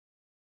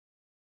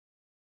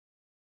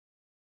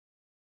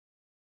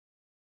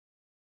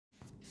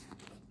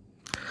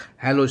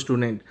Hello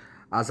student,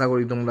 আশা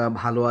করি তোমরা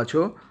ভালো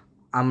আছো।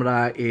 আমরা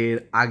এর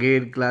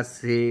আগের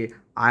ক্লাসে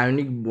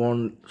আয়নিক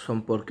বন্ড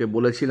সম্পর্কে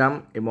বলেছিলাম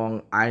এবং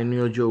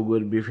আয়নীয়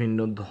যৌগের বিভিন্ন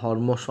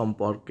ধর্ম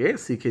সম্পর্কে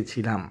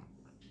শিখেছিলাম।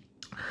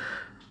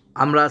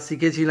 আমরা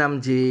শিখেছিলাম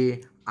যে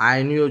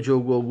আয়নীয়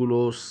যৌগগুলো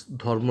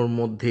ধর্মর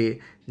মধ্যে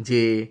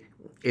যে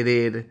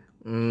এদের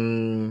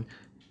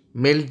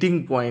মেল্টিং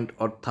পয়েন্ট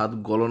অর্থাৎ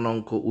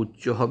গলনাঙ্ক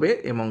উচ্চ হবে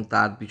এবং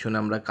তার পিছনে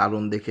আমরা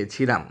কারণ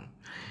দেখেছিলাম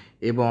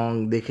এবং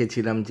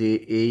দেখেছিলাম যে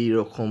এই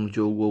রকম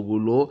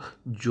যৌগগুলো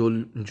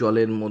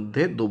জলের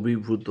মধ্যে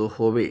দ্রবীভূত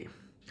হবে।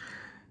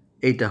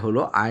 এইটা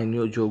হলো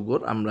আয়নীয় যৌগর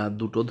আমরা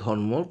দুটো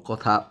ধর্মর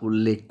কথা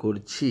উল্লেখ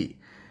করছি।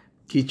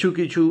 কিছু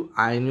কিছু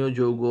আয়নীয়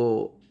যৌগ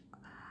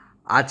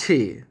আছে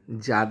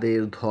যাদের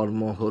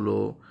ধর্ম হলো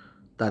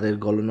তাদের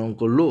গলনাঙ্ক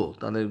লো,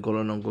 তাদের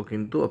গলনাঙ্ক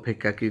কিন্তু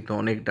অপেক্ষাকৃত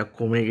অনেকটা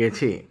কমে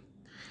গেছে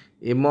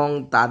এবং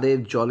তাদের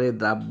জলে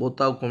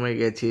দ্রাব্যতাও কমে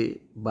গেছে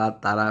বা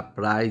তারা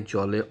প্রায়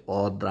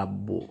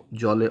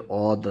জলে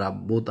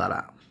অদ্রাব্য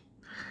তারা।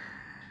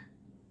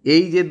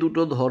 এই যে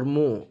দুটো ধর্ম,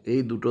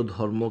 এই দুটো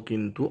ধর্ম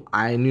কিন্তু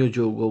আয়নীয়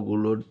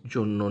যৌগগুলোর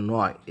জন্য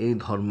নয়, এই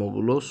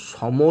ধর্মগুলো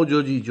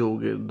সমযোজী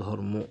যৌগের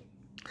ধর্ম।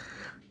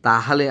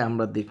 তাহলে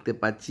আমরা দেখতে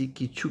পাচ্ছি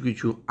কিছু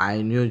কিছু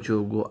আয়নীয়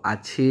যৌগ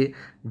আছে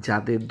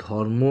যাদের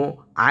ধর্ম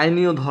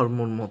আয়নীয়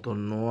ধর্মর মতো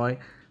নয়,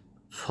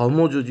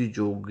 সমযোজী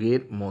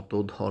যৌগের মতো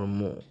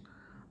ধর্ম।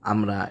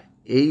 আমরা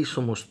এই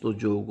সমস্ত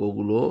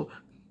যৌগগুলো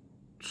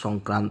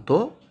সংক্রান্ত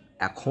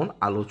এখন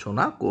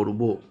আলোচনা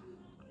করব।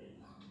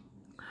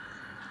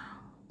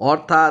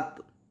 অর্থাৎ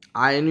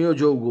আয়নীয়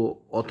যৌগ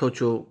অথচ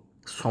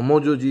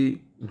সমযোজী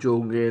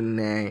যৌগের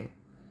ন্যায়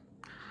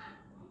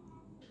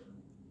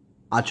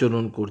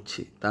আচরণ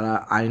করছে, তারা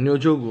আয়নীয়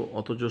যৌগ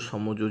অথচ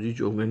সমযোজী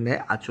যৌগের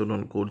ন্যায়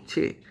আচরণ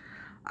করছে।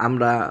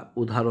 আমরা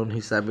উদাহরণ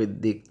হিসাবে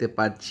দেখতে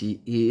পাচ্ছি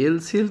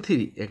AlCl3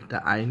 একটা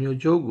আয়নীয়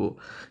যৌগ,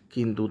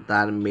 কিন্তু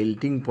তার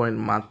মেল্টিং পয়েন্ট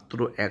মাত্র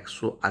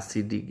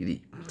 180 ডিগ্রি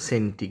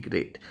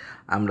সেন্টিগ্রেড।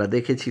 আমরা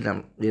দেখেছিলাম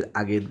এর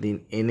আগের দিন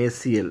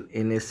NaCl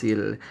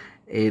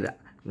এর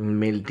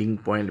মেল্টিং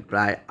পয়েন্ট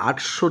প্রায়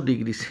 800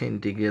 ডিগ্রি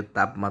সেন্টিগ্রেড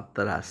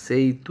তাপমাত্রা।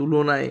 সেই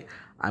তুলনায়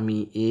আমি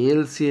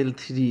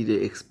AlCl3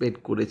 এক্সপেক্ট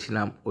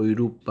করেছিলাম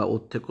ওইরূপ বা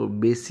ওর থেকেও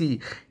বেশি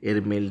এর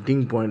মেল্টিং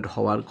পয়েন্ট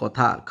হওয়ার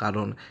কথা,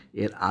 কারণ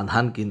এর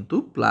আধান কিন্তু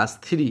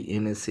 +3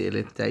 NaCl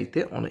এর চাইতে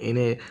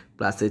Na+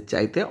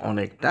 চাইতে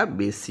অনেকটা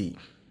বেশি।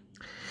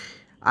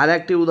 আর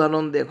একটি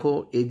উদাহরণ দেখো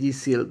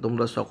AgCl,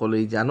 তোমরা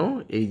সকলেই জানো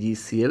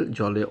AgCl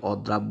জলে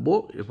অদ্রাব্য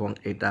এবং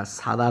এটা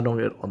সাদা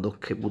রঙের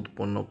পদক্ষেপ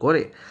উৎপন্ন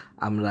করে।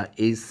 আমরা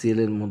এই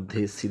সেলের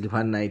মধ্যে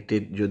সিলভার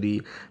নাইট্রেট যদি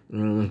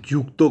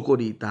যুক্ত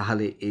করি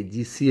তাহলে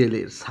AgCl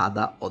এর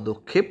সাদা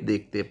পদক্ষেপ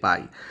দেখতে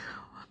পাই।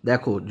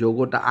 দেখো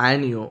যৌগটা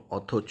আয়নীয়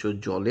অথচ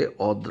জলে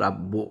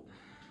অদ্রাব্য।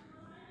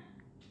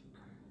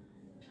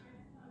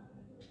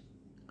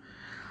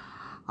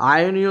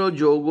 আয়নীয়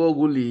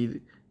যৌগগুলির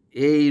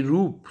এই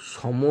রূপ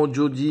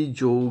সমযোজী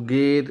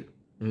যৌগের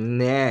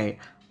ন্যায়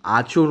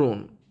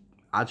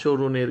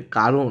আচরণের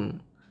কারণ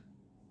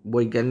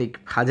বৈজ্ঞানিক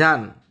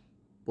ফাজান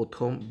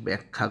প্রথম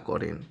ব্যাখ্যা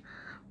করেন।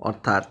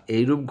 অর্থাৎ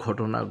এইরূপ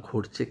ঘটনা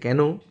ঘটছে কেন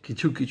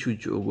কিছু কিছু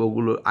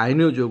যৌগগুলো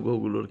আয়নীয়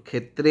যৌগগুলোর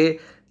ক্ষেত্রে,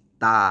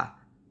 তা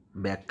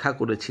ব্যাখ্যা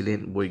করেছিলেন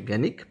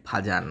বৈজ্ঞানিক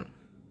ফাজান।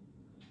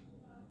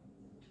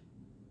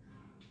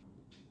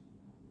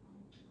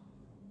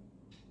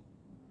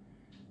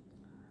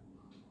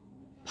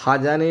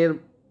 ফাজানের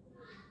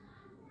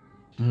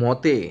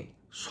মতে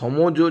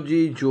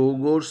সমযোজী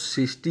যৌগর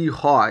সৃষ্টি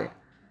হয়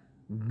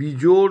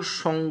বিজোড়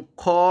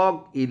সংখ্যক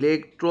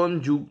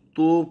ইলেকট্রনযুক্ত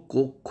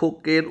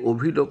কক্ষকের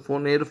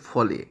অভিলোপনের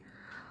ফলে।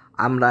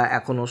 আমরা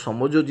এখনও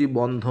সমযোজী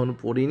বন্ধন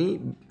পড়িনি।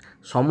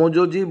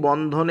 সমযোজী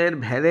বন্ধনের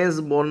ভ্যালেন্স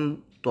বন্ড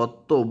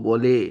তত্ত্ব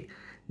বলে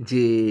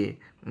যে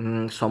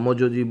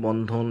সমযোজী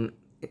বন্ধন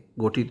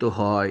গঠিত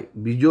হয়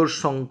বিজোড়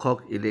সংখ্যক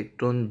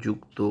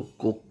ইলেকট্রনযুক্ত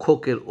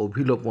কক্ষকের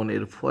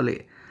অভিলোপনের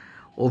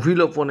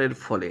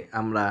ফলে।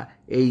 আমরা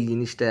এই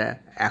জিনিসটা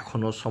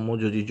এখনও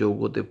সমযোজী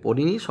যৌগতে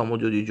পড়িনি,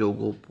 সমযোজী যৌগ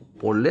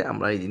পড়লে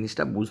আমরা এই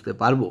জিনিসটা বুঝতে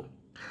পারবো।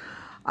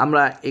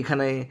 আমরা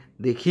এখানে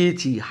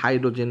দেখিয়েছি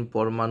হাইড্রোজেন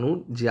পরমাণু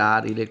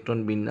যার ইলেকট্রন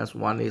বিন্যাস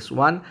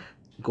 1s1,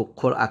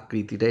 কক্ষর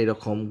আকৃতিটা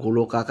এরকম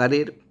গোলক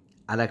আকারের।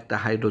 আর একটা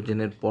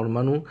হাইড্রোজেনের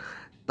পরমাণু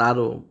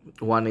তারও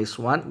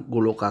 1s1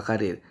 গোলক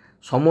আকারের।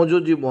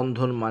 সমযোজী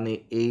বন্ধন মানে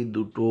এই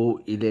দুটো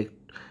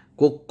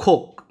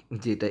কক্ষক,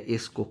 যেটা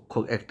এস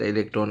কক্ষক একটা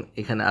ইলেকট্রন,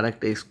 এখানে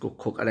আরেকটা এস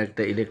কক্ষক আর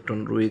একটা ইলেকট্রন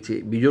রয়েছে,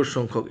 বিজোড়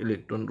সংখ্যক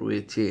ইলেকট্রন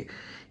রয়েছে,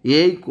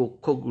 এই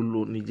কক্ষকগুলো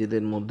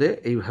নিজেদের মধ্যে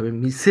এইভাবে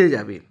মিশে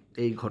যাবে।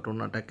 এই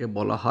ঘটনাটাকে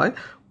বলা হয়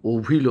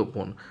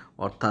অভিলোপন।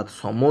 অর্থাৎ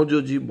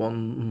সমযোজী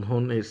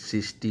বন্ধনের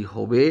সৃষ্টি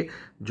হবে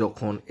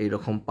যখন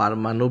এইরকম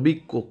পারমাণবিক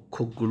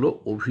কক্ষকগুলো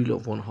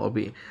অভিলোপন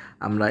হবে।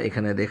 আমরা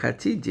এখানে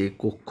দেখাচ্ছি যে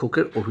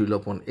কক্ষকের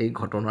অভিলোপন, এই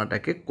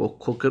ঘটনাটাকে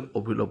কক্ষকের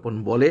অভিলোপন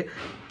বলে।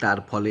 তার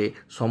ফলে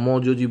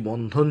সমযোজী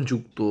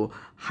বন্ধনযুক্ত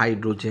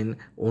হাইড্রোজেন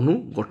অণু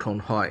গঠন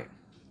হয়।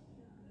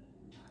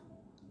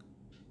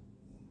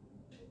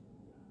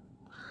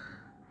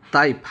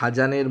 তাই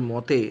ফাজানের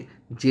মতে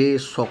যে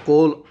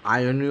সকল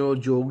আয়নীয়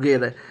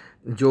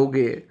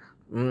যৌগে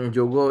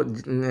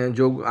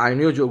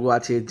আয়নীয় যৌগ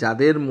আছে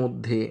যাদের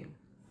মধ্যে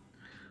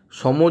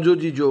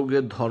সমযোজী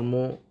যৌগের ধর্ম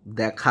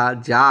দেখা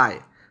যায়,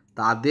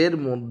 তাদের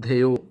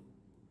মধ্যেও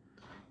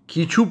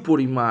কিছু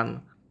পরিমাণ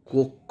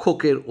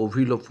কক্ষকের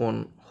অভিলোপন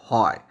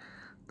হয়।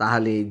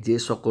 তাহলে যে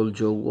সকল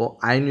যৌগ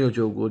আয়নীয়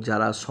যৌগ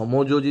যারা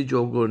সমযোজী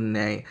যৌগের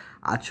ন্যায়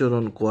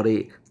আচরণ করে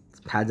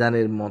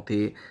ফ্যাজানের মতে,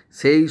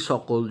 সেই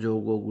সকল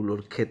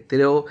যৌগগুলোর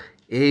ক্ষেত্রেও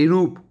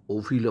এইরূপ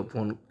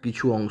অভিলোপন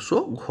কিছু অংশ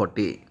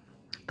ঘটে।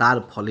 তার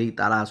ফলেই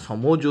তারা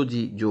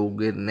সমযোজী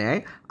যৌগের ন্যায়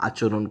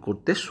আচরণ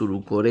করতে শুরু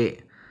করে।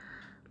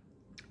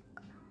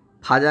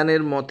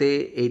 ফাজানের মতে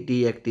এটি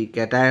একটি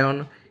ক্যাটায়ন,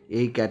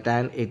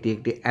 এটি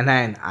একটি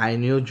অ্যানায়ন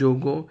আয়নীয়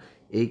যৌগ।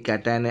 এই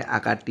ক্যাটায়নের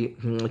আকারটি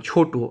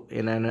ছোট,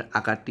 অ্যানায়নের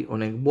আকারটি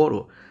অনেক বড়।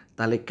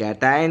 তাহলে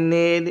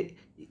ক্যাটায়নের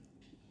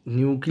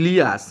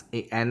নিউক্লিয়াস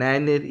এই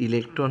অ্যানায়নের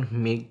ইলেকট্রন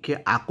মেঘকে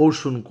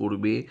আকর্ষণ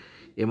করবে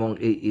এবং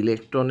এই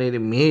ইলেকট্রনের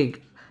মেঘ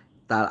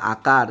তার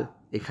আকার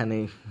এখানে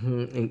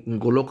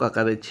গোলক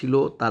আকারে ছিল,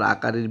 তার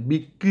আকারের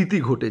বিকৃতি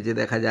ঘটেছে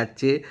দেখা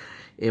যাচ্ছে।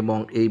 এবং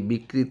এই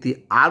বিকৃতি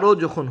আরও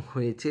যখন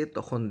হয়েছে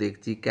তখন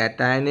দেখছি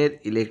ক্যাটায়নের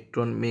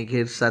ইলেকট্রন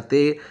মেঘের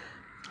সাথে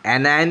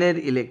অ্যানায়নের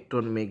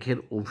ইলেকট্রন মেঘের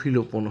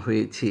অভিলোপন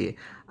হয়েছে।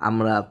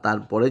 আমরা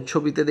তারপরের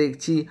ছবিতে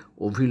দেখছি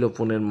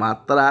অভিলোপনের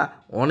মাত্রা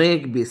অনেক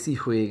বেশি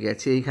হয়ে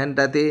গেছে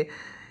এইখানটাতে,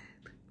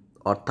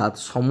 অর্থাৎ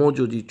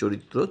সমযোজী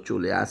চরিত্র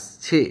চলে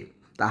আসছে।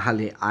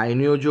 তাহলে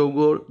আয়নীয় যৌগ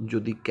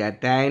যদি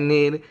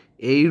ক্যাটায়নের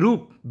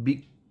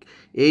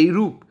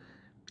এইরূপ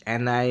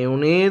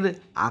অ্যানায়নের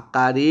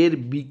আকারের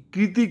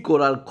বিকৃতি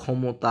করার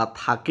ক্ষমতা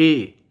থাকে,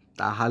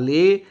 তাহলে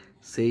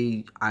সেই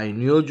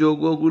আয়নীয়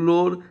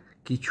যৌগগুলোর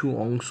কিছু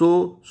অংশ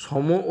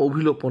সম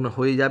অভিলোপন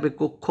হয়ে যাবে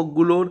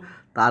কক্ষকগুলোর।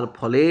 তার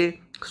ফলে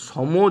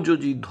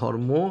সমযোজী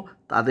ধর্ম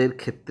তাদের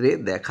ক্ষেত্রে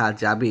দেখা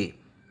যাবে।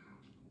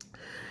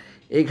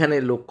 এইখানে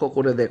লক্ষ্য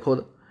করে দেখো,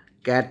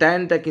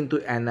 ক্যাটায়নটা কিন্তু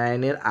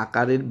অ্যানায়নের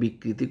আকারের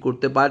বিকৃতি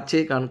করতে পারছে,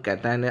 কারণ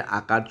ক্যাটায়নের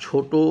আকার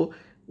ছোট।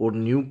 ওর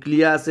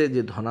নিউক্লিয়াসে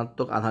যে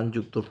ধনাত্মক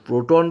আধানযুক্ত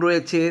প্রোটন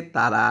রয়েছে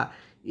তারা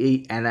এই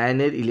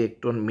অ্যানায়নের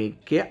ইলেকট্রন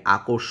মেঘকে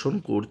আকর্ষণ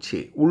করছে।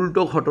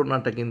 উল্টো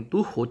ঘটনাটা কিন্তু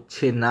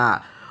হচ্ছে না,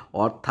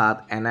 অর্থাৎ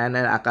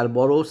অ্যানায়নের আকার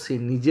বড়, সে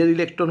নিজের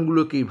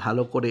ইলেকট্রনগুলোকেই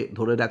ভালো করে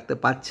ধরে রাখতে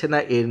পারছে না।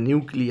 এর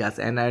নিউক্লিয়াস,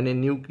 অ্যানায়নের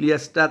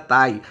নিউক্লিয়াসটা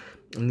তাই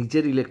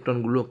নিজের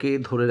ইলেকট্রনগুলোকে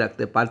ধরে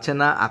রাখতে পারছে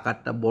না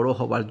আকারটা বড়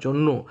হবার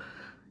জন্য।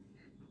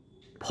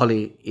 ফলে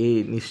এ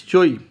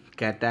নিশ্চয়ই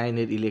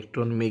ক্যাটায়নের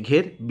ইলেকট্রন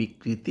মেঘের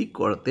বিকৃতি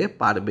করতে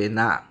পারবে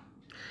না।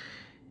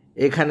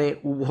 এখানে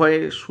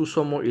উভয়ের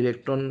সুষম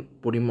ইলেকট্রন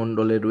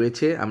পরিমণ্ডলে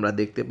রয়েছে আমরা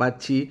দেখতে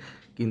পাচ্ছি,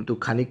 কিন্তু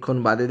খানিকক্ষণ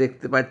বাদে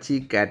দেখতে পাচ্ছি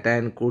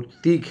ক্যাটায়ন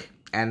কর্তৃক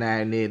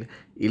অ্যানায়নের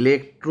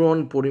ইলেকট্রন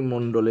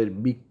পরিমণ্ডলের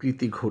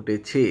বিকৃতি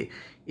ঘটেছে।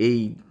 এই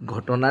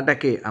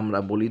ঘটনাটাকে আমরা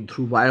বলি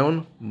ধ্রুবায়ন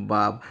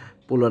বা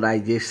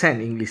পোলারাইজেশন,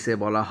 ইংলিশে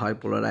বলা হয়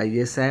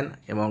পোলারাইজেশন।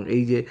 এবং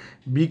এই যে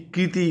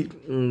বিকৃতি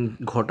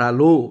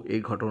ঘটালো,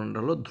 এই ঘটনাটা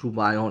হলো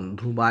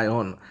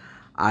ধ্রুবায়ন।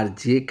 আর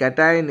যে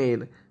ক্যাটায়নের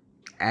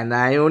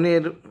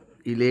অ্যানায়নের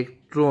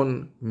ইলেকট্রন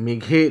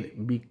মেঘের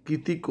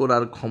বিকৃতি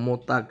করার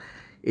ক্ষমতা,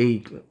 এই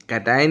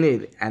ক্যাটায়নের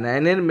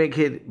অ্যানায়নের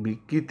মেঘের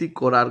বিকৃতি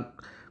করার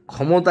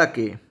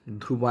ক্ষমতাকে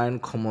ধ্রুবায়ন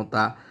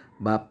ক্ষমতা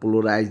বা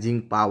পোলারাইজিং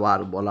পাওয়ার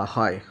বলা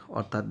হয়।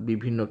 অর্থাৎ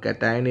বিভিন্ন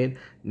ক্যাটায়নের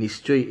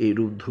নিশ্চয়ই এই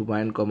রূপ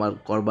ধ্রুবায়ন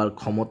করবার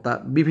ক্ষমতা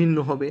বিভিন্ন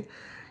হবে।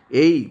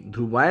 এই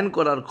ধ্রুবায়ন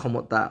করার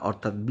ক্ষমতা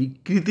অর্থাৎ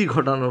বিকৃতি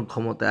ঘটানোর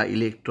ক্ষমতা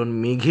ইলেকট্রন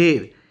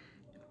মেঘের,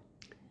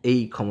 এই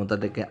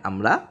ক্ষমতাটাকে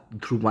আমরা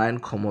ধ্রুবায়ন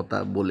ক্ষমতা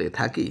বলে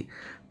থাকি।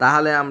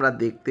 তাহলে আমরা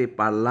দেখতে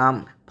পারলাম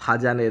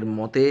ফাজানের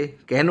মতে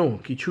কেন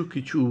কিছু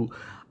কিছু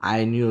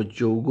আয়নীয়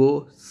যৌগ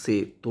সে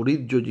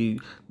তড়িৎযোজী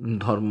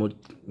ধর্ম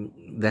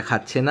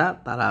দেখাচ্ছে না,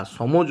 তারা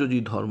সমযোজী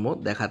ধর্ম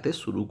দেখাতে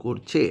শুরু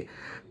করছে।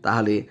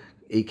 তাহলে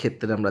এই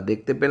ক্ষেত্রে আমরা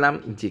দেখতে পেলাম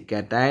যে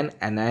ক্যাটায়ন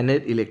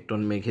অ্যানায়নের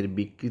ইলেকট্রন মেঘের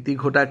বিকৃতি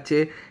ঘটাচ্ছে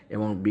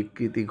এবং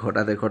বিকৃতি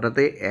ঘটাতে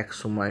ঘটাতে এক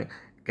সময়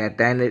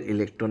ক্যাটায়নের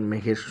ইলেকট্রন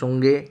মেঘের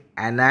সঙ্গে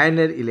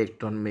অ্যানায়নের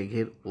ইলেকট্রন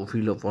মেঘের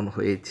অভিলোপন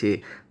হয়েছে।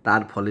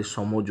 তার ফলে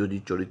সমযোজী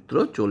চরিত্র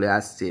চলে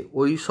আসছে।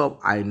 ওই সব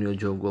আয়নীয়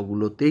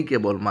যৌগগুলোতেই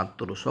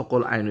কেবলমাত্র,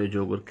 সকল আয়নীয়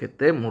যৌগের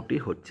ক্ষেত্রে মোটি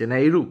হচ্ছে না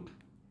এইরূপ।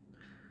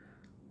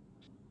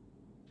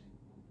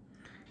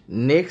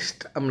 নেক্সট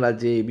আমরা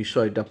যে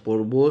বিষয়টা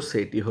পড়ব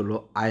সেটি হলো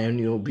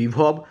আয়নীয়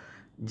বিভব,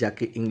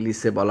 যাকে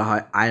ইংলিশে বলা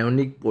হয়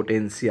আয়নিক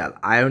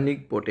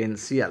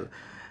পোটেনশিয়াল।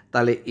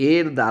 তাহলে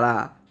এর দ্বারা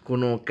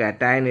কোনো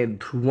ক্যাটায়নের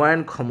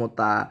ধ্রুবায়ন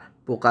ক্ষমতা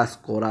প্রকাশ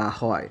করা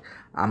হয়।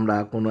 আমরা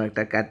কোনো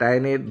একটা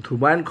ক্যাটায়নের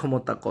ধ্রুবায়ন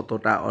ক্ষমতা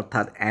কতটা,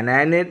 অর্থাৎ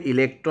অ্যানায়নের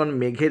ইলেকট্রন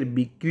মেঘের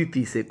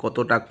বিকৃতি সে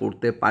কতটা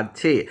করতে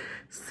পারছে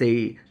সেই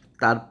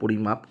তার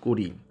পরিমাপ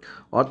করি।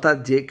 অর্থাৎ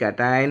যে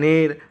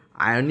ক্যাটায়নের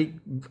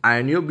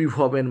আয়নীয়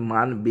বিভবের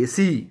মান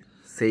বেশি,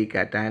 সেই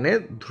ক্যাটায়নের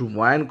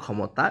ধ্রুবায়ন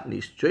ক্ষমতা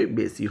নিশ্চয়ই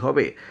বেশি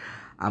হবে।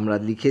 আমরা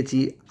লিখেছি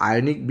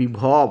আয়নিক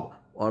বিভব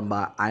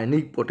বা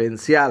আয়নিক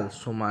পোটেনশিয়াল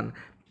সমান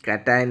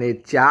ক্যাটায়নের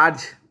চার্জ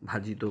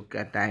ভাজিত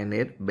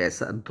ক্যাটায়নের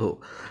ব্যাসার্ধ।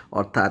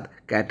 অর্থাৎ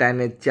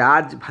ক্যাটায়নের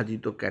চার্জ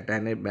ভাজিত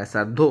ক্যাটায়নের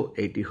ব্যাসার্ধ,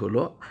 এটি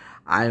হলো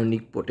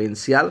আয়নিক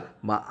পোটেনশিয়াল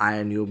বা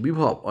আয়নীয়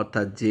বিভব,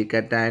 অর্থাৎ যে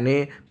ক্যাটায়নে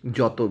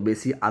যত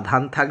বেশি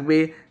আধান থাকবে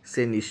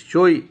সে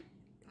নিশ্চয়ই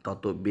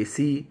তত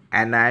বেশি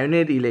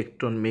অ্যানায়নের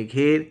ইলেকট্রন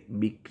মেঘের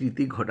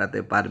বিকৃতি ঘটাতে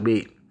পারবে।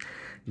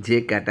 যে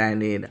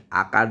ক্যাটায়নের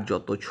আকার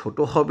যত ছোট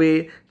হবে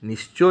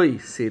নিশ্চয়ই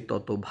সে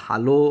তত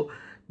ভালো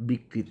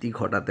বিকৃতি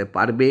ঘটাতে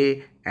পারবে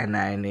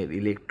অ্যানায়নের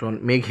ইলেকট্রন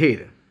মেঘের।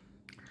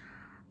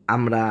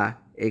 আমরা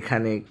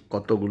এখানে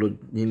কতগুলো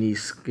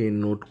জিনিসকে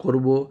নোট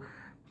করব।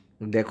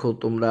 দেখো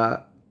তোমরা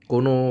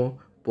কোনো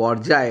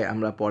পর্যায়ে,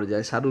 আমরা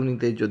পর্যায়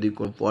সারণীতে যদি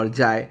কোনো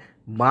পর্যায়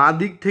বাঁ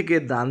দিক থেকে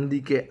ডান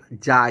দিকে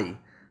যাই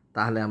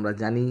তাহলে আমরা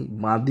জানি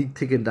বাঁ দিক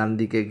থেকে ডান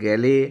দিকে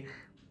গেলে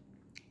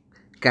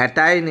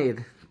ক্যাটায়নের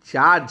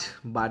চার্জ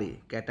বাড়ে,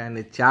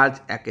 ক্যাটায়নের চার্জ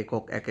এক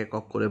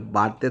একক করে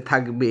বাড়তে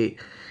থাকবে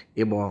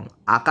এবং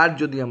আকার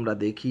যদি আমরা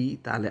দেখি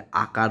তাহলে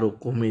আকারও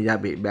কমে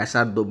যাবে।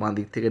 ব্যাসার্ধ বাঁ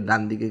দিক থেকে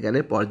ডান দিকে গেলে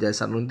পর্যায়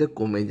সারণীতে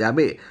কমে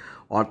যাবে,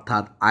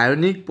 অর্থাৎ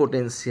আয়নিক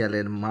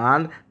পোটেনশিয়ালের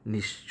মান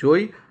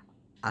নিশ্চয়ই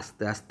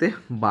আস্তে আস্তে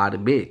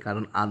বাড়বে,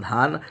 কারণ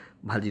আধান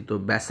ভাজিত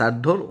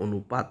ব্যাসার্ধর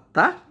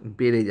অনুপাতটা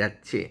বেড়ে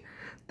যাচ্ছে।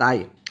 তাই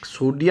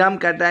সোডিয়াম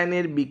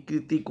ক্যাটায়নের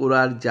বিকৃতি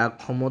করার যা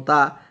ক্ষমতা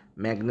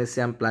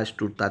ম্যাগনেসিয়াম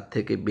 +2 তার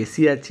থেকে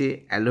বেশি আছে,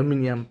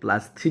 অ্যালুমিনিয়াম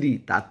 +3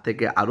 তার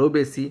থেকে আরও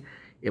বেশি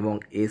এবং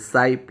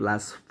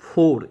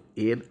Si+4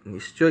 এর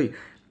নিশ্চয়ই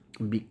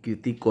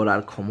বিকৃতি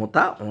করার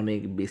ক্ষমতা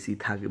অনেক বেশি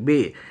থাকবে।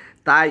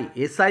 তাই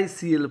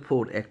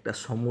SiCl4 একটা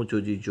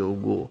সমযোজী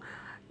যৌগ।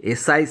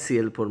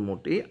 SiCl4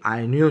 মোটেই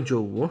আয়নীয়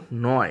যৌগ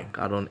নয়,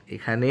 কারণ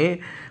এখানে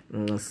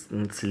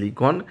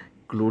সিলিকন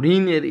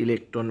ক্লোরিনের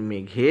ইলেকট্রন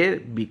মেঘের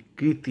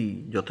বিকৃতি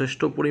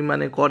যথেষ্ট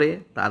পরিমাণে করে,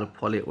 তার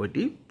ফলে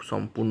ওইটি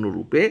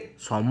সম্পূর্ণরূপে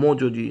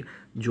সমযোজী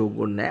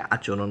যৌগর ন্যায়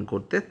আচরণ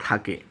করতে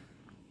থাকে।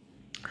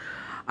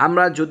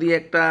 আমরা যদি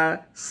একটা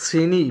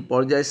শ্রেণী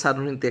পর্যায়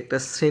সারণীতে একটা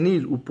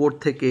শ্রেণীর উপর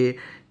থেকে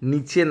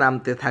নিচে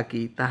নামতে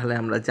থাকি তাহলে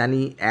আমরা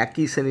জানি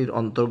একই শ্রেণীর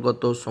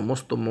অন্তর্গত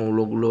সমস্ত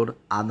মৌলগুলোর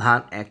আধান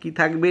একই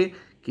থাকবে,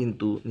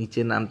 কিন্তু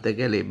নিচে নামতে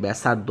গেলে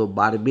ব্যাসার্ধ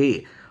বাড়বে,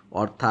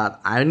 অর্থাৎ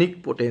আয়নিক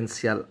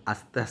পোটেনশিয়াল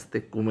আস্তে আস্তে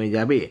কমে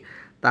যাবে।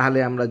 তাহলে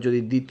আমরা যদি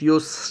দ্বিতীয়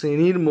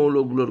শ্রেণীর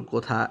মৌলগুলোর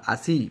কথা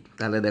আসি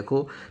তাহলে দেখো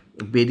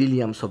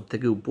বেরিলিয়াম সব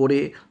থেকে উপরে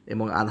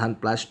এবং আধান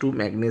 +2,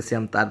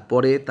 ম্যাগনেসিয়াম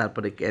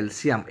তারপরে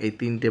ক্যালসিয়াম, এই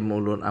তিনটে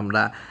মৌল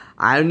আমরা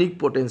আয়নিক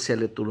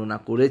পোটেনশিয়ালের তুলনা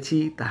করেছি।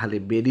 তাহলে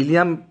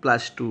বেরিলিয়াম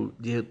 +2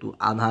 যেহেতু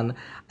আধান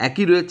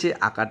একই রয়েছে,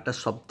 আকারটা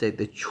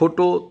সবচাইতে ছোট,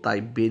 তাই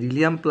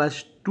বেরিলিয়াম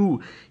 +2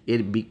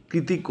 এর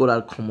বিকৃতি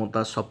করার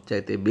ক্ষমতা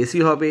সবচাইতে বেশি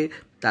হবে,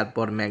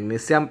 তারপর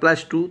ম্যাগনেসিয়াম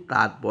 +2,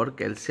 তারপর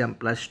ক্যালসিয়াম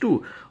 +2,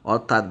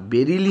 অর্থাৎ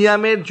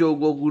বেরিলিয়ামের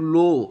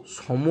যৌগগুলো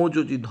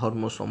সমযোজী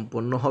ধর্ম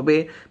সম্পন্ন হবে।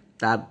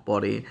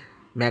 তারপরে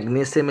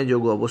ম্যাগনেসিয়ামের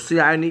যৌগ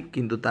অবশ্যই আয়নিক,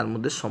 কিন্তু তার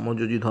মধ্যে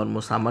সমযোজী ধর্ম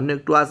সামান্য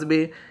একটু আসবে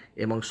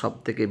এবং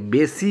সবথেকে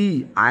বেশি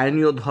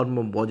আয়নীয় ধর্ম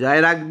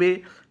বজায় রাখবে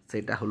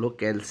সেটা হলো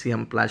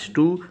ক্যালসিয়াম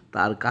 +2,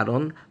 তার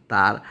কারণ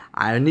তার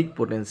আয়নিক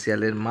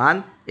পোটেনশিয়ালের মান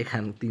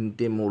এখানে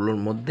তিনটে মৌলের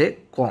মধ্যে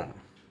কম।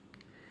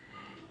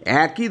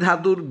 একই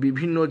ধাতুর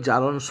বিভিন্ন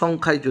জারণ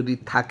সংখ্যায় যদি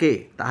থাকে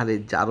তাহলে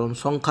জারণ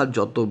সংখ্যা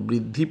যত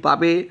বৃদ্ধি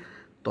পাবে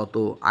তত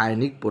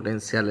আয়নিক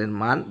পোটেনশিয়ালের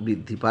মান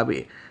বৃদ্ধি পাবে।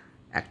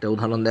 একটা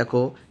উদাহরণ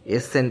দেখো,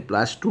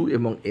 Sn+2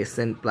 এবং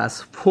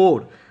Sn+4,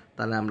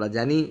 তাহলে আমরা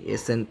জানি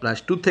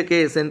Sn+2 থেকে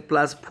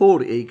Sn+4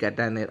 এই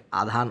ক্যাটায়নের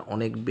আধান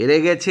অনেক বেড়ে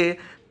গেছে,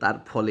 তার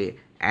ফলে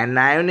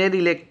অ্যানায়নের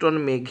ইলেকট্রন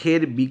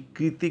মেঘের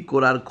বিকৃতি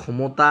করার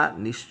ক্ষমতা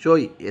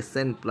নিশ্চয়ই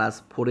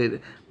Sn+4 এর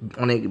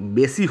অনেক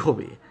বেশি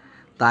হবে।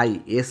 তাই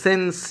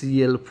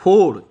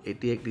SnCl4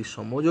 এটি একটি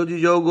সমযোজী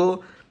যৌগ,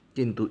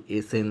 কিন্তু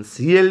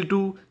SnCl2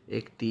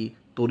 একটি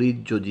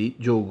তড়িৎযোজী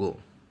যৌগ।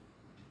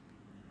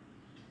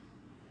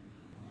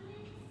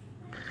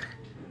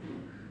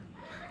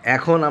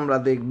 এখন আমরা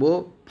দেখব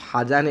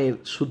ফাজানের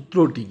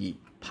সূত্রটি কি।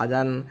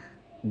 ফাজান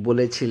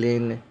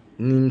বলেছিলেন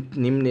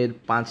নিম্নের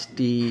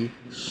 5টি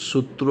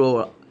সূত্র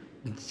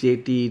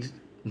যেটির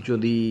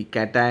যদি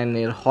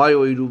ক্যাটায়নের হয়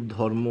ওইরূপ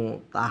ধর্ম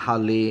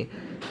তাহলে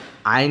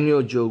আয়নীয়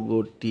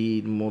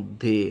যৌগটির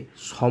মধ্যে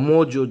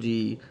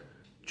সমযোজী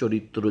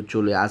চরিত্র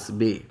চলে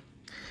আসবে।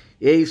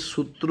 এই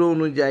সূত্র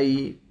অনুযায়ী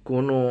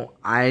কোনো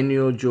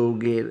আয়নীয়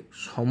যৌগের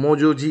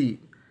সমযোজী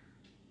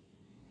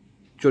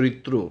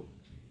চরিত্র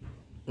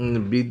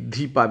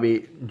বৃদ্ধি পাবে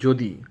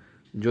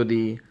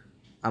যদি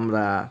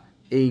আমরা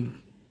এই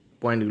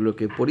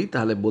পয়েন্টগুলোকে পড়ি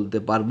তাহলে বলতে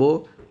পারবো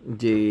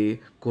যে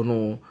কোনো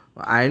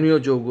আয়নীয়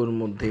যৌগের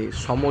মধ্যে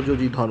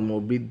সমযোজী ধর্ম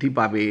বৃদ্ধি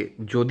পাবে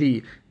যদি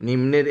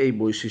নিম্নের এই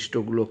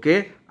বৈশিষ্ট্যগুলোকে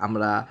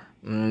আমরা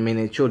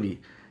মেনে চলি।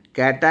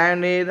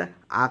 ক্যাটায়নের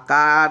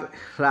আকার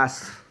হ্রাস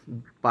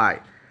পায়,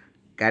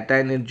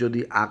 ক্যাটায়নের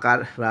যদি আকার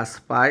হ্রাস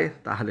পায়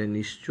তাহলে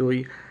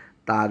নিশ্চয়ই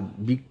তার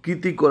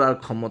বিকৃতি করার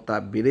ক্ষমতা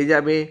বেড়ে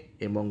যাবে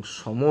এবং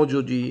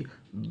সমযোজী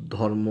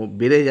ধর্ম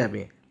বেড়ে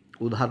যাবে।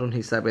 উদাহরণ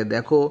হিসাবে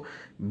দেখো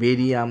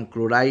barium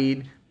chloride,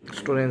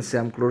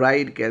 স্টোরেনশিয়াম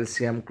chloride,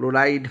 calcium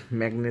chloride,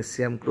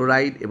 magnesium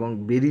chloride এবং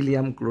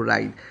বেরিলিয়াম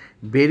ক্লোরাইড।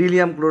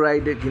 বেরিলিয়াম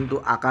ক্লোরাইডের কিন্তু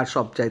আকার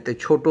সবচাইতে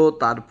ছোট,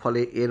 তার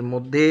ফলে এর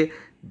মধ্যে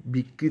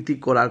বিকৃতি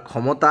করার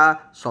ক্ষমতা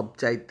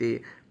সবচাইতে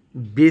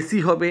বেশি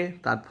হবে,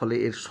 তার ফলে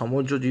এর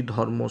সমযোজী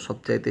ধর্ম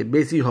সবচাইতে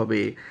বেশি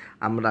হবে।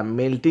 আমরা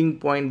মেল্টিং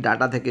পয়েন্ট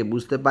ডাটা থেকে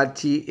বুঝতে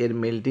পারছি এর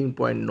মেল্টিং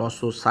পয়েন্ট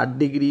 960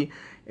 ডিগ্রি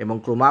এবং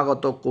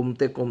ক্রমাগত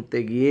কমতে কমতে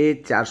গিয়ে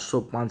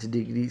 405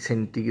 ডিগ্রি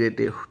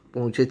সেন্টিগ্রেডে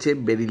পৌঁছেছে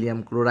বেরিলিয়াম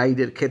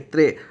ক্লোরাইডের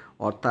ক্ষেত্রে।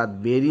 অর্থাৎ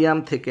বেরিয়াম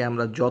থেকে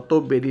আমরা যত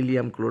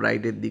বেরিলিয়াম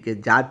ক্লোরাইডের দিকে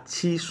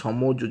যাচ্ছি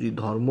সমযোজী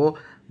ধর্ম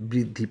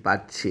বৃদ্ধি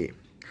পাচ্ছে।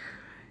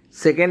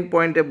 সেকেন্ড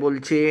পয়েন্টে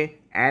বলছে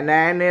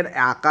অ্যানায়নের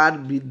আকার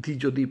বৃদ্ধি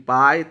যদি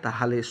পায়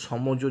তাহলে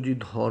সমযোজী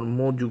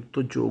ধর্মযুক্ত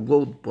যৌগ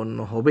উৎপন্ন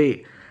হবে,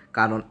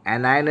 কারণ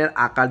অ্যানায়নের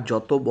আকার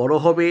যত বড়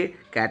হবে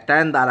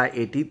ক্যাটায়ন দ্বারা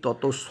এটি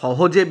তত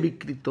সহজে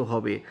বিকৃত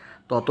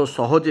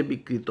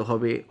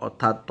হবে,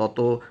 অর্থাৎ তত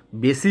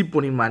বেশি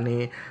পরিমাণে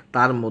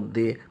তার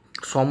মধ্যে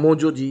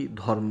সমযোজী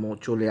ধর্ম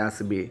চলে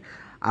আসবে।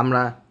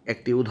 আমরা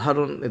একটি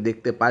উদাহরণ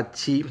দেখতে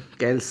পাচ্ছি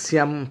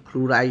calcium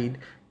fluoride,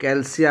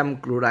 calcium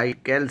chloride,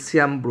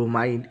 calcium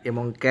bromide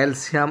এবং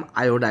ক্যালসিয়াম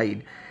আয়োডাইড।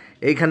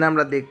 এইখানে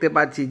আমরা দেখতে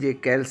পাচ্ছি যে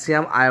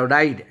ক্যালসিয়াম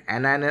আয়োডাইড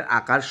অ্যানায়নের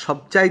আকার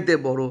সবচাইতে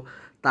বড়,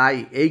 তাই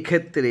এই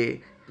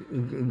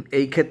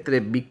ক্ষেত্রে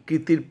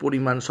বিকৃতির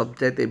পরিমাণ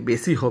সবচাইতে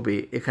বেশি হবে।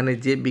 এখানে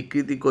যে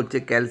বিকৃতি করছে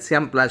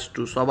ক্যালসিয়াম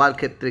 +2 সবার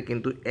ক্ষেত্রে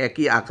কিন্তু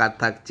একই আকার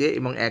থাকছে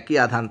এবং একই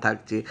আধান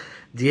থাকছে।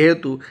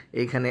 যেহেতু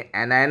এখানে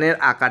অ্যানায়নের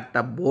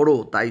আকারটা বড়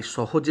তাই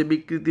সহজে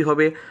বিকৃতি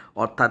হবে,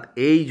 অর্থাৎ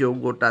এই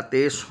যৌগটাতে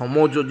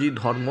সমযোজী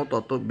ধর্ম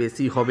তত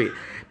বেশি হবে।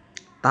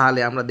 তাহলে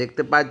আমরা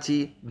দেখতে পাচ্ছি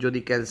যদি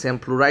ক্যালসিয়াম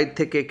ফ্লোরাইড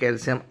থেকে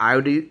ক্যালসিয়াম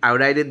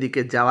আয়োডাইডের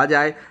দিকে যাওয়া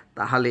যায়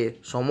তাহলে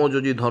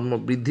সমযোজী ধর্ম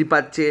বৃদ্ধি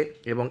পাচ্ছে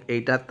এবং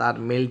এইটা তার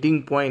মেল্টিং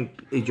পয়েন্ট,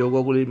 এই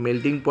যৌগগুলির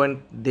মেল্টিং পয়েন্ট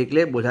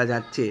দেখলে বোঝা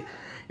যাচ্ছে।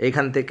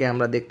 এখান থেকে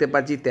আমরা দেখতে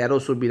পাচ্ছি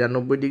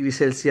 1392 ডিগ্রি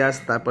সেলসিয়াস,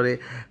 তারপরে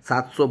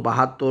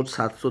 772,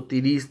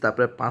 730,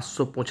 তারপরে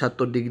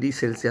 575 ডিগ্রি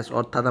সেলসিয়াস।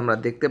 অর্থাৎ আমরা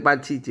দেখতে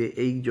পাচ্ছি যে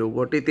এই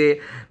যৌগটিতে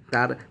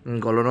তার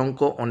গলনাঙ্ক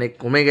অনেক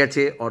কমে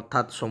গেছে,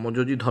 অর্থাৎ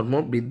সমযোজী ধর্ম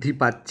বৃদ্ধি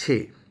পাচ্ছে।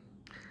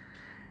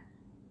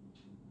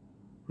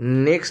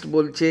 নেক্সট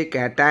বলছে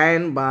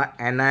ক্যাটায়ন বা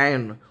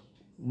অ্যানায়ন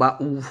বা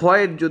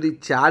উভয়ের যদি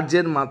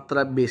চার্জের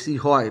মাত্রা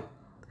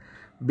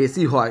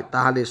বেশি হয়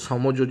তাহলে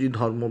সমযোজী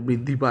ধর্ম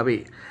বৃদ্ধি পাবে।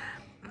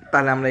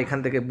 তাহলে আমরা এখান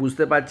থেকে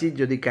বুঝতে পারছি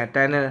যদি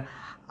ক্যাটায়নের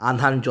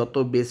আধান যত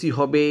বেশি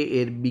হবে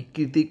এর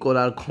বিকৃতি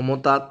করার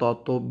ক্ষমতা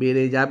তত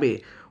বেড়ে যাবে।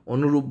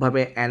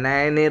 অনুরূপভাবে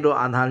অ্যানায়নেরও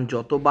আধান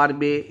যত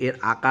বাড়বে এর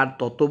আকার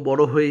তত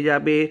বড় হয়ে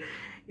যাবে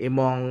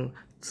এবং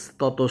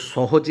তত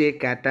সহজে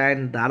ক্যাটায়ন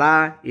দ্বারা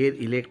এর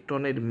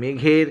ইলেকট্রনের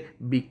মেঘের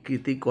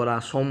বিকৃতি করা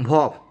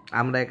সম্ভব।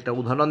 আমরা একটা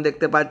উদাহরণ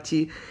দেখতে পাচ্ছি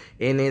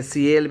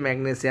NaCl,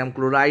 ম্যাগনেসিয়াম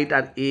ক্লোরাইড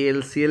আর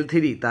AlCl3,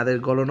 তাদের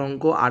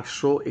গলনাঙ্ক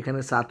 800,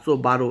 এখানে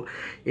 712,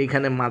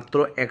 এখানে মাত্র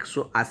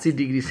 180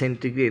 ডিগ্রি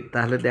সেন্টিগ্রেড।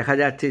 তাহলে দেখা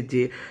যাচ্ছে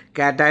যে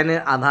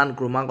ক্যাটায়নের আধান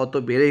ক্রমাগত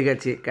বেড়ে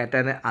গেছে।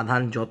 ক্যাটায়নের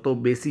আধান যত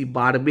বেশি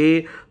বাড়বে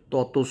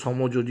তত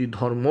সমযোজী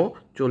ধর্ম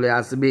চলে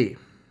আসবে।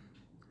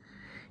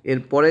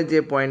 এরপরে যে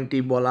পয়েন্টটি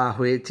বলা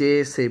হয়েছে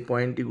সেই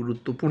পয়েন্টটি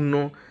গুরুত্বপূর্ণ।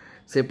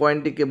 সে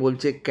পয়েন্টটিকে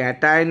বলছে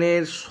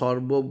ক্যাটায়নের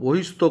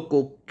সর্ববহিস্থ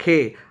কক্ষে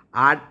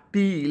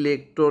 8টি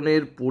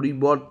ইলেকট্রনের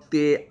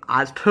পরিবর্তে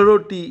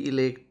 18টি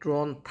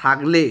ইলেকট্রন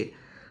থাকলে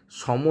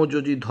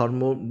সমযোজী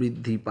ধর্ম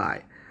বৃদ্ধি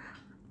পায়।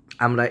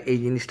 আমরা এই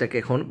জিনিসটাকে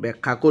এখন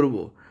ব্যাখ্যা করব।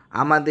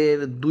 আমাদের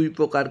দুই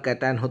প্রকার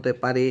ক্যাটায়ন হতে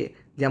পারে,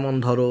 যেমন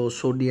ধরো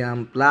সোডিয়াম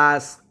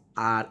প্লাস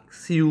আর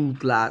Cu+,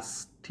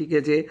 ঠিক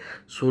আছে।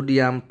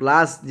 সোডিয়াম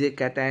প্লাস যে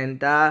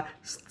ক্যাটায়নটা,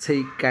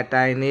 সেই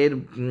ক্যাটায়নের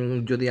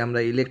যদি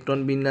আমরা ইলেকট্রন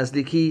বিন্যাস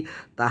লিখি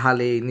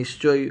তাহলে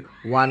নিশ্চয়ই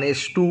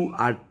 1s2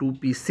 আর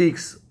 2p6,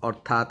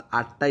 অর্থাৎ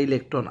 8টা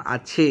ইলেকট্রন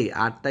আছে।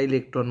 8টা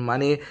ইলেকট্রন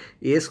মানে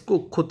S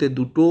কক্ষতে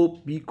 2টো,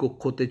 P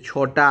কক্ষতে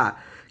 6টা।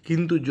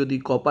 কিন্তু যদি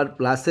কপার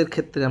প্লাসের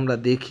ক্ষেত্রে আমরা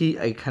দেখি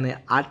এখানে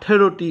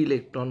 18টি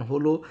ইলেকট্রন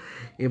হলো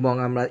এবং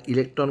আমরা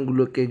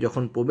ইলেকট্রনগুলোকে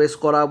যখন প্রবেশ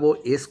করাবো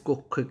S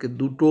কক্ষকে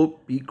 2টো,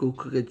 P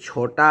কক্ষকে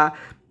 6টা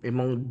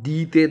এবং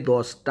ডিতে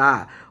 10টা।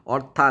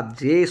 অর্থাৎ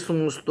যে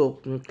সমস্ত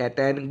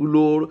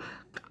ক্যাটায়নগুলোর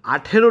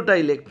 18টা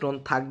ইলেকট্রন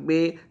থাকবে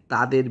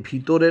তাদের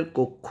ভিতরের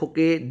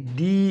কক্ষকে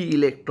ডি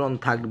ইলেকট্রন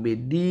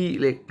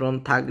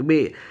থাকবে,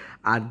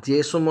 আর যে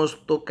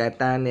সমস্ত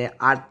ক্যাটায়নে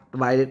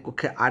বাইরের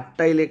কক্ষে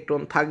 8টা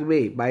ইলেকট্রন থাকবে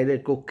বাইরের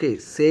কক্ষে,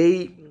 সেই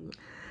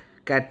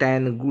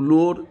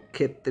ক্যাটায়নগুলোর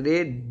ক্ষেত্রে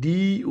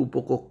ডি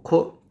উপকক্ষ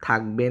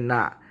থাকবে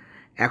না।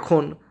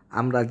 এখন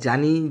আমরা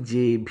জানি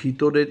যে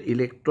ভিতরের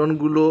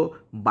ইলেকট্রনগুলো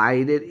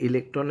বাইরের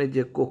ইলেকট্রনের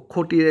যে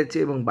কক্ষটি রয়েছে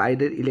এবং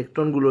বাইরের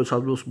ইলেকট্রনগুলো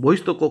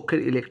সর্ববহিস্থ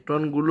কক্ষের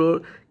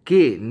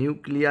ইলেকট্রনগুলোকে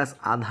নিউক্লিয়াস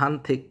আধান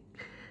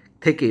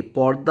থেকে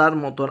পর্দার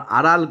মতন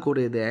আড়াল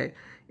করে দেয়।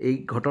 এই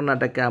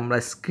ঘটনাটাকে আমরা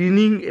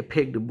স্ক্রিনিং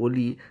এফেক্ট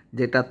বলি,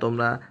 যেটা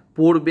তোমরা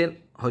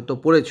হয়তো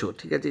পড়েছো,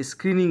 ঠিক আছে।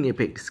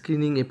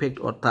 স্ক্রিনিং এফেক্ট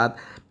অর্থাৎ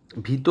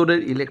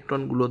ভিতরের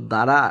ইলেকট্রনগুলোর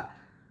দ্বারা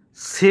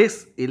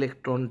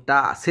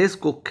শেষ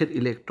কক্ষের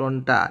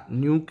ইলেকট্রনটা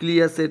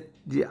নিউক্লিয়াসের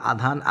যে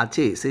আধান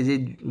আছে সে যে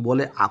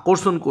বলে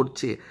আকর্ষণ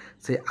করছে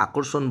সেই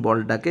আকর্ষণ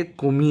বলটাকে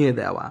কমিয়ে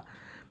দেওয়া।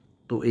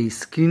 তো এই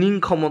স্ক্রিনিং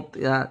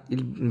ক্ষমতা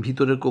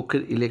ভিতরের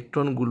কক্ষের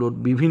ইলেকট্রনগুলোর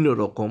বিভিন্ন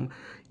রকম।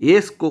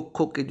 এস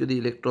কক্ষকে যদি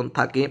ইলেকট্রন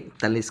থাকে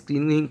তাহলে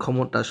স্ক্রিনিং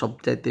ক্ষমতা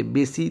সবচাইতে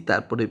বেশি,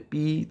 তারপরে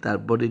পি,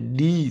 তারপরে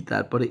ডি,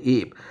 তারপরে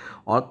এফ।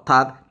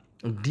 অর্থাৎ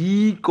ডি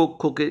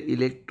কক্ষকের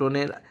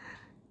ইলেকট্রনের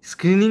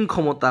স্ক্রিনিং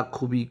ক্ষমতা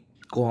খুবই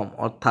কম,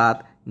 অর্থাৎ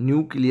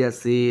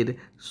নিউক্লিয়াসের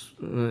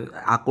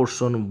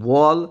আকর্ষণ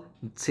বল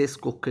শেষ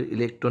কক্ষের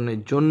ইলেকট্রনের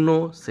জন্য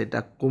সেটা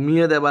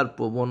কমিয়ে দেওয়ার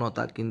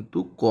প্রবণতা কিন্তু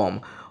কম,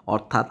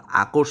 অর্থাৎ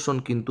আকর্ষণ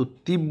কিন্তু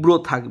তীব্র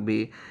থাকবে।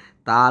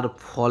 তার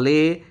ফলে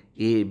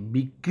এ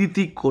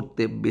বিকৃতি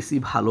করতে বেশি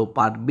ভালো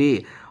পারবে,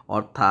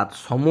 অর্থাৎ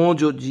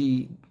সমযোজী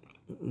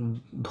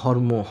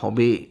ধর্ম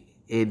হবে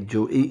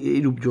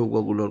এইরূপ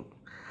যৌগগুলোর।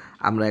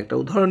 আমরা একটা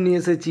উদাহরণ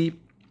নিয়ে এসেছি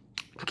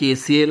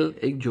KCl।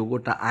 এই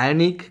যৌগটা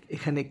আয়নিক,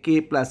 এখানে K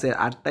প্লাসের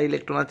 8টা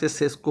ইলেকট্রন আছে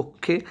শেষ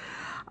কক্ষে।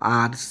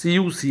 আর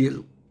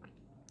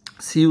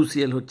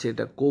CuCl হচ্ছে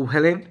এটা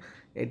কোভ্যালেন্ট।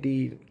 এটি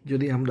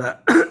যদি আমরা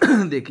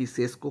দেখি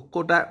শেষ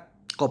কক্ষটা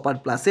কপার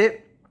প্লাসে,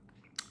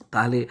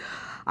 তাহলে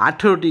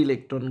 18টি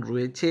ইলেকট্রন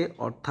রয়েছে,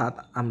 অর্থাৎ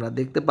আমরা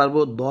দেখতে পারবো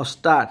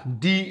 10টা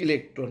ডি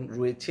ইলেকট্রন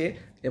রয়েছে।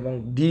 এবং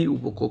ডি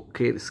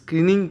উপকক্ষের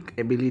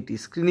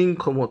স্ক্রিনিং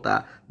ক্ষমতা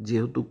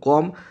যেহেতু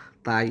কম,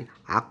 তাই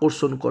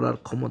আকর্ষণ করার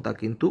ক্ষমতা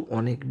কিন্তু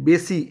অনেক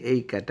বেশি এই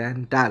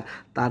ক্যাটায়নটার।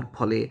 তার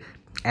ফলে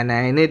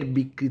অ্যানায়নের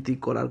বিকৃতি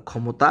করার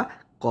ক্ষমতা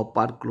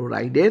কপার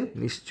ক্লোরাইডের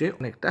নিশ্চয়ই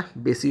অনেকটা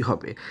বেশি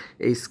হবে।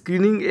 এই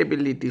স্ক্রিনিং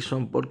এবিলিটি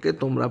সম্পর্কে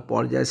তোমরা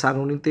পর্যায়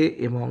সারণীতে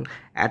এবং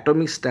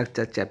অ্যাটমিক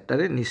স্ট্রাকচার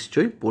চ্যাপ্টারে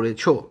নিশ্চয়ই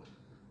পড়েছ।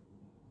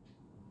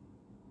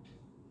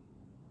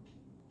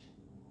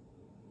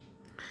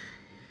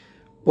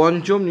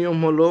 পঞ্চম নিয়ম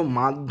হলো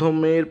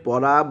মাধ্যমের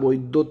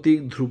পরাবৈদ্যুতিক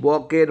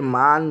ধ্রুবকের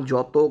মান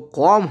যত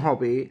কম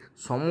হবে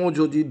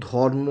সমযোজী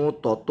ধর্ম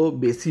তত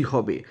বেশি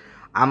হবে।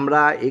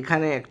 আমরা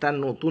এখানে একটা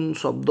নতুন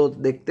শব্দ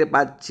দেখতে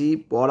পাচ্ছি,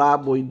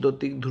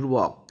 পরাবৈদ্যুতিক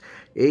ধ্রুবক।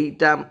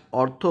 এইটা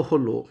অর্থ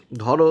হলো,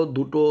 ধরো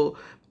দুটো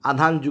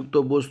আধানযুক্ত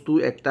বস্তু,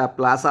 একটা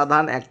প্লাস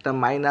আধান একটা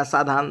মাইনাস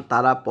আধান,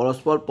 তারা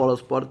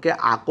পরস্পরকে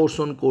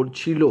আকর্ষণ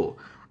করছিল।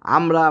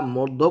 আমরা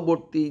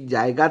মধ্যবর্তী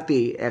জায়গাতে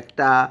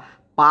একটা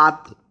পাত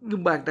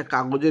বা একটা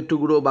কাগজের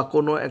টুকরো বা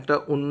কোনো একটা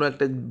অন্য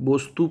একটা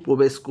বস্তু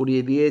প্রবেশ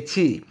করিয়ে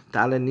দিয়েছি,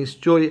 তাহলে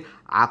নিশ্চয়ই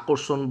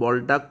আকর্ষণ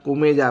বলটা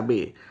কমে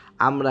যাবে।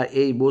 আমরা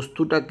এই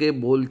বস্তুটাকে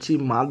বলছি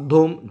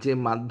মাধ্যম, যে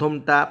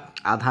মাধ্যমটা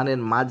আধানের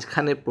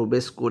মাঝখানে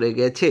প্রবেশ করে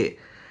গেছে।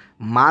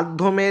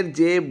 মাধ্যমের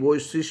যে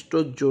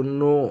বৈশিষ্ট্যর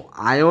জন্য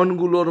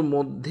আয়নগুলোর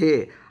মধ্যে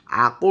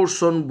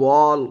আকর্ষণ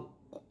বল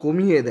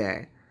কমিয়ে দেয়,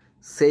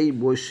 সেই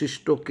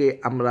বৈশিষ্ট্যকে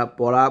আমরা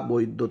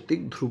পরাবৈদ্যুতিক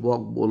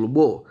ধ্রুবক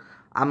বলবো।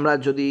 আমরা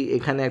যদি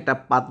এখানে একটা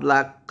পাতলা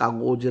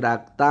কাগজ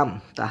রাখতাম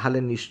তাহলে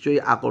নিশ্চয়ই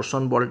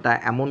আকর্ষণ বলটা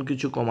এমন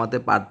কিছু কমাতে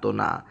পারতো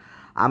না।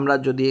 আমরা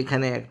যদি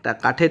এখানে একটা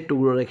কাঠের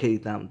টুকরো রেখে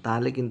দিতাম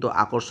তাহলে কিন্তু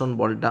আকর্ষণ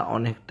বলটা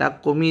অনেকটা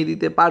কমিয়ে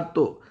দিতে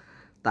পারতো।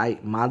 তাই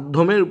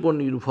মাধ্যমের উপর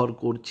নির্ভর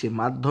করছে,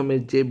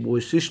 মাধ্যমের যে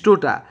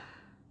বৈশিষ্ট্যটা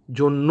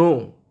জন্য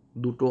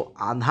দুটো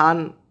আধান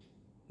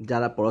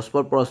যারা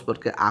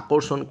পরস্পরকে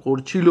আকর্ষণ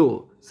করছিল,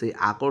 সেই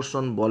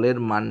আকর্ষণ বলের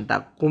মানটা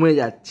কমে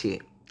যাচ্ছে,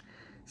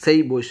 সেই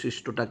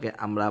বৈশিষ্ট্যটাকে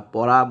আমরা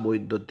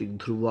পরাবৈদ্যুতিক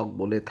ধ্রুবক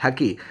বলে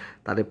থাকি।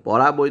 তাহলে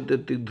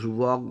পরাবৈদ্যুতিক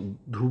ধ্রুবক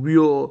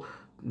ধ্রুবীয়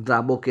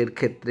দ্রাবকের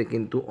ক্ষেত্রে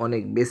কিন্তু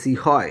অনেক বেশি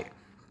হয়।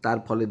 তার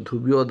ফলে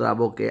ধ্রুবীয়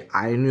দ্রাবকে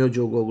আয়নীয়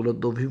যৌগগুলো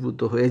দ্রবীভূত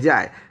হয়ে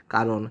যায়,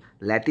 কারণ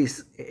ল্যাটিস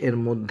এর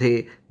মধ্যে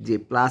যে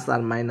প্লাস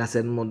আর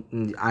মাইনাসের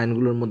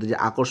আয়নগুলোর মধ্যে যে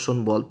আকর্ষণ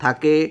বল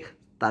থাকে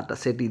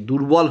সেটি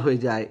দুর্বল হয়ে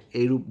যায়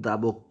এইরূপ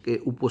দ্রাবককে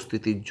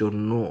উপস্থিতির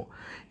জন্য।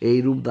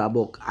 এইরূপ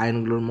দ্রাবক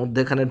আয়নগুলোর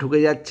মধ্যেখানে ঢুকে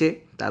যাচ্ছে,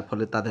 তার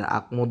ফলে তাদের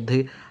মধ্যে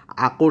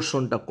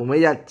আকর্ষণটা কমে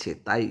যাচ্ছে,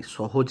 তাই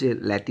সহজে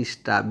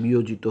ল্যাটিসটা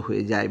বিয়োজিত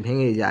হয়ে যায়,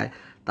 ভেঙে যায়,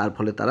 তার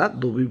ফলে তারা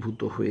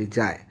দ্রবীভূত হয়ে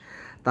যায়।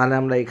 তাহলে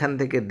আমরা এখান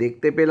থেকে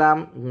দেখতে পেলাম,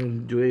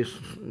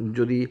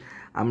 যদি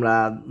আমরা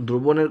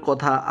দ্রবণের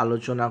কথা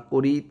আলোচনা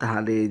করি,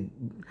 তাহলে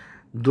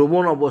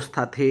দ্রবণ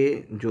অবস্থাতে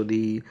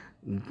যদি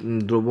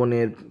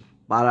দ্রবণের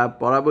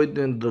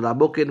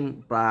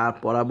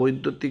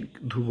পরাবৈদ্যুতিক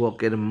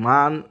ধ্রুবকের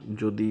মান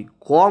যদি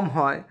কম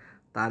হয়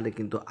তাহলে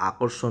কিন্তু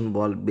আকর্ষণ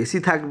বল বেশি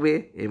থাকবে,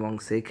 এবং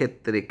সেই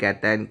ক্ষেত্রে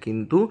ক্যাটায়ন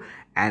কিন্তু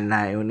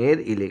অ্যানায়নের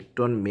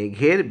ইলেকট্রন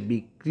মেঘের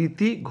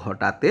বিকৃতি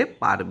ঘটাতে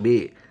পারবে।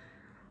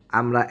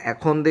 আমরা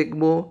এখন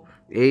দেখব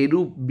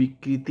এইরূপ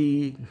বিকৃতি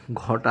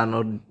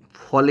ঘটানোর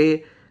ফলে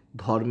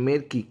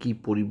ধর্মের কি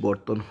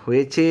পরিবর্তন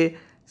হয়েছে,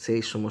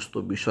 সেই সমস্ত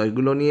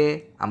বিষয়গুলো নিয়ে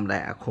আমরা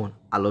এখন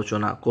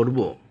আলোচনা করব।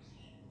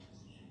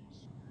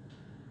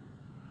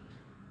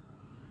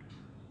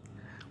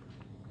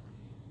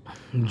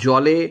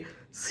 জলে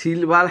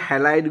সিলভার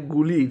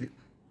হ্যালাইডগুলির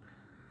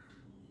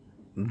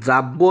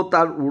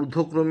দ্রাব্যতার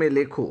ঊর্ধ্বক্রমে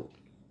লেখো।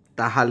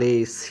 তাহলে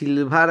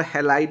সিলভার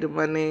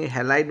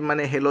হ্যালাইড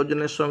মানে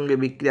হেলোজেনের সঙ্গে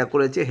বিক্রিয়া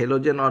করেছে।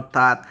 হেলোজেন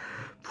অর্থাৎ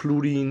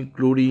ফ্লুরিন,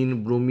 ক্লোরিন,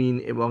 ব্রোমিন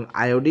এবং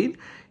আয়োডিন,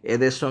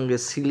 এদের সঙ্গে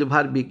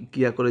সিলভার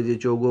বিক্রিয়া করে যে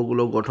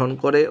যৌগগুলো গঠন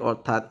করে,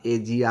 অর্থাৎ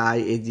AgI,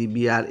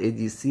 AgBr,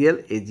 AgCl,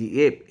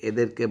 AgF,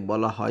 এদেরকে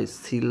বলা হয়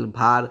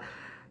সিলভার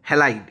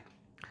হ্যালাইড।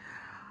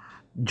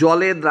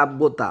 জলের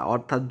দ্রাব্যতা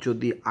অর্থাৎ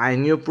যদি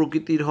আয়নীয়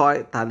প্রকৃতির হয়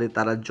তাহলে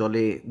তারা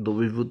জলে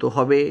দ্রবীভূত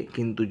হবে,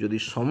 কিন্তু যদি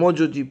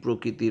সমযোজী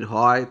প্রকৃতির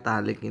হয়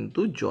তাহলে কিন্তু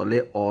জলে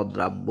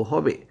অদ্রাব্য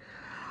হবে।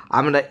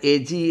 আমরা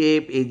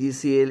এজিএফ,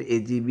 এজিসিএল,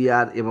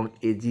 এজিবিআর এবং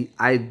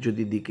এজিআই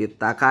যদি দিকে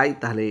তাকাই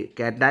তাহলে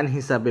ক্যাটায়ন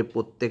হিসাবে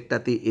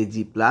প্রত্যেকটাতে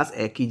এজি প্লাস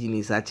একই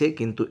জিনিস আছে,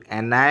 কিন্তু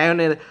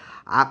অ্যানায়নের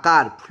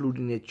আকার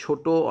ফ্লুরিনের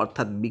ছোট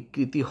অর্থাৎ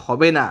বিকৃতি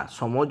হবে না,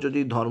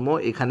 সমযোজী ধর্ম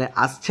এখানে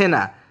আসছে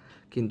না।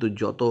 কিন্তু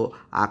যত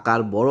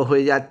আকার বড়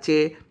হয়ে যাচ্ছে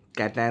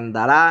ক্যাটায়ন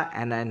দ্বারা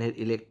অ্যানায়নের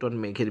ইলেকট্রন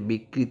মেঘের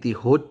বিকৃতি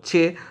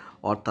হচ্ছে,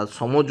 অর্থাৎ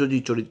সমযোজী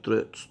চরিত্র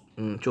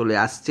চলে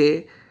আসছে।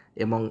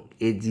 এবং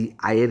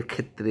এজিআইয়ের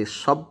ক্ষেত্রে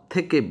সব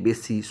থেকে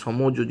বেশি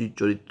সমযোজী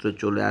চরিত্র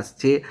চলে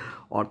আসছে,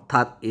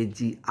 অর্থাৎ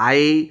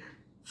এজিআই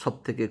সব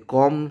থেকে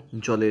কম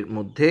জলের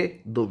মধ্যে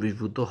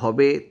দ্রবীভূত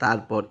হবে,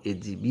 তারপর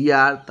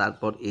এজিবিআর,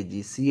 তারপর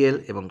এজিসিএল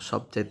এবং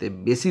সবচাইতে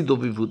বেশি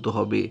দ্রবীভূত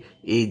হবে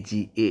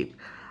এজিএফ।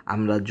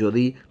 আমরা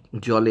যদি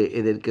জলে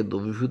এদেরকে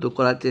দ্রবীভূত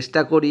করার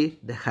চেষ্টা করি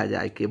দেখা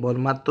যায়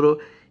কেবলমাত্র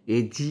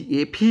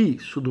এজিএফই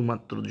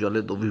শুধুমাত্র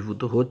জলে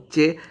দ্রবীভূত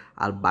হচ্ছে,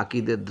 আর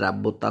বাকিদের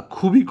দ্রাব্যতা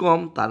খুবই কম,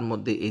 তার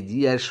মধ্যে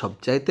এজিআর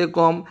সবচাইতে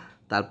কম,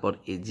 তারপর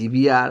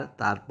এজিবিআর,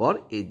 তারপর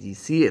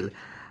এজিসিএল।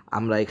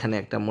 আমরা এখানে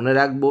একটা মনে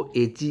রাখবো,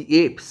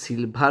 এজিএফ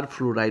সিলভার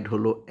ফ্লোরাইড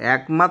হলো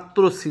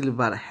একমাত্র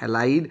সিলভার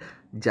হ্যালাইড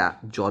যা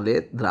জলে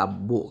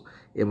দ্রাব্য,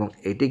 এবং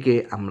এটিকে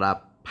আমরা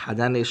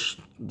ফাজানের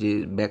যে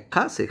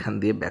ব্যাখ্যা সেখান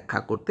দিয়ে ব্যাখ্যা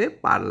করতে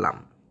পারলাম।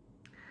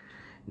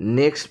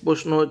 নেক্সট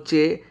প্রশ্ন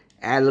হচ্ছে,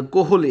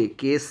 অ্যালকোহলে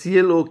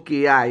KCl ও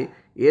KI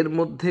এর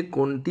মধ্যে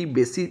কোনটি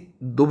বেশি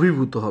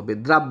দ্রবীভূত হবে,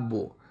 দ্রাব্য?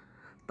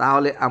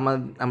 তাহলে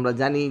আমরা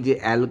জানি যে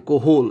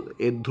অ্যালকোহল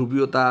এর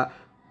ধ্রুবীয়তা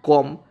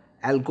কম,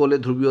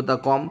 অ্যালকোহলের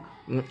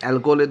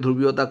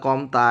ধ্রুবীয়তা কম,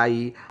 তাই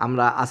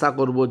আমরা আশা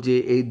করব যে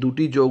এই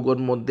দুটি যৌগর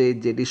মধ্যে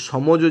যেটি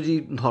সমযোজী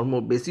ধর্ম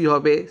বেশি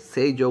হবে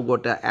সেই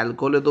যৌগটা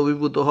অ্যালকোহলে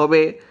দ্রবীভূত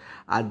হবে,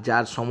 আর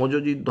যার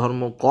সমযোজী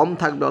ধর্ম কম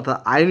থাকবে অর্থাৎ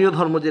আয়নীয়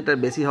ধর্ম যেটা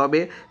বেশি হবে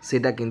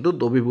সেটা কিন্তু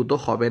দ্রবীভূত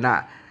হবে না।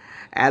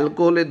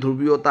 অ্যালকোহলের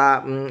ধ্রুবীয়তা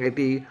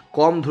এটি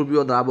কম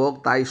ধ্রুবীয় দ্রাবক,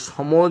 তাই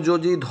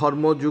সমযোজী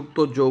ধর্মযুক্ত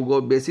যৌগ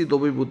বেশি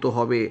দ্রবীভূত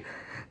হবে।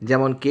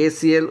 যেমন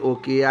KCl ও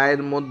KI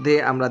এর মধ্যে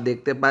আমরা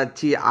দেখতে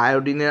পাচ্ছি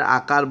আয়োডিনের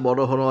আকার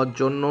বড় হওয়ার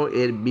জন্য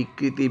এর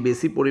বিকৃতি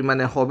বেশি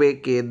পরিমাণে হবে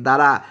কে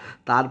দ্বারা,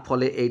 তার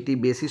ফলে এটি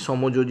বেশি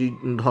সমযোজী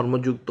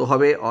ধর্মযুক্ত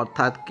হবে,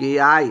 অর্থাৎ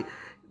KI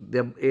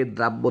এর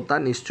দ্রাব্যতা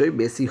নিশ্চয়ই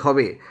বেশি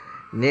হবে।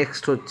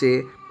 নেক্সট হচ্ছে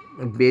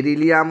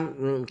বেরিলিয়াম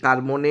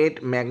কার্বনেট,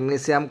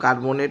 ম্যাগনেসিয়াম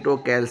কার্বনেট ও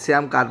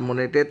ক্যালসিয়াম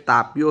কার্বনেটের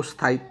তাপীয়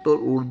স্থায়িত্বর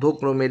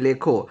ঊর্ধ্বক্রমে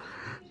লেখো।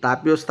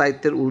 তাপীয়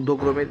স্থায়িত্বের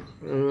ঊর্ধ্বক্রমে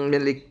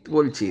লিখতে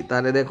বলছি,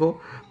 তাহলে দেখো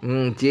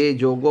যে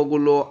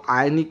যৌগগুলো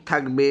আয়নিক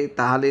থাকবে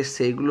তাহলে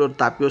সেইগুলোর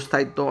তাপীয়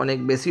স্থায়িত্ব অনেক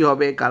বেশি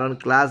হবে, কারণ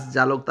ক্লাস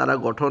জালক তারা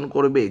গঠন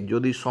করবে।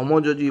 যদি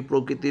সমযোজী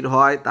প্রকৃতির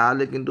হয়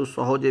তাহলে কিন্তু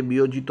সহজে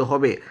বিয়োজিত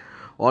হবে,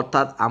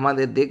 অর্থাৎ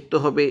আমাদের দেখতে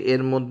হবে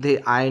এর মধ্যে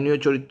আয়নীয়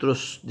চরিত্র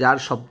যার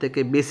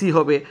সবথেকে বেশি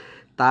হবে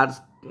তার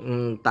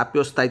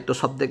তাপীয় স্থায়িত্ব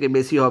সবথেকে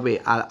বেশি হবে,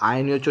 আর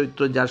আয়নীয়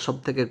চরিত্র যার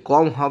সবথেকে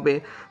কম হবে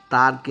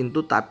তার কিন্তু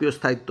তাপীয়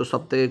স্থায়িত্ব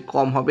সবথেকে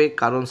কম হবে,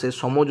 কারণ সে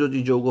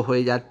সমযোজী যৌগ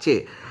হয়ে যাচ্ছে।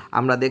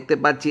 আমরা দেখতে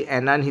পাচ্ছি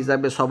অ্যানায়ন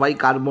হিসাবে সবাই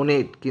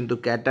কার্বনেট, কিন্তু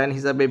ক্যাটায়ন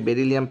হিসাবে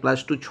বেরিলিয়াম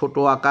 +2 ছোট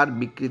আকার,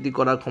 বিকৃতি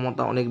করার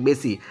ক্ষমতা অনেক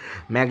বেশি,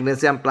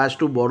 ম্যাগনেসিয়াম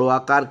 +2 বড়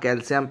আকার,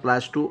 ক্যালসিয়াম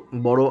 +2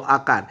 বড়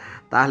আকার।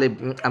 তাহলে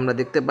আমরা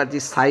দেখতে পাচ্ছি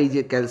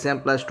সাইজে ক্যালসিয়াম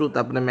 +2,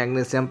 তারপরে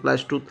ম্যাগনেসিয়াম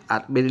 +2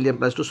 আর বেরিলিয়াম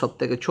 +2 সব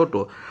থেকে ছোট।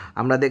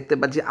 আমরা দেখতে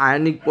পাচ্ছি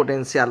আয়নিক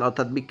পোটেনশিয়াল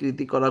অর্থাৎ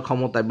বিকৃতি করার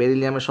ক্ষমতা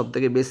বেরিলিয়ামের সব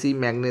থেকে বেশি,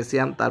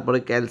 ম্যাগনেসিয়াম তারপরে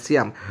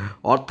ক্যালসিয়াম,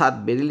 অর্থাৎ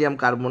beryllium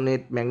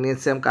carbonate,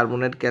 magnesium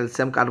carbonate,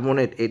 calcium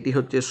carbonate এটি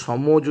হচ্ছে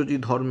সমযোজী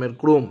ধর্মের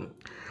ক্রম।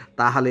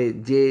 তাহলে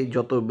যে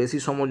যত বেশি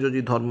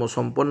সমযোজী ধর্ম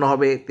সম্পন্ন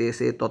হবে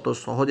সে তত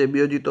সহজে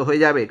বিয়োজিত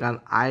হয়ে যাবে, কারণ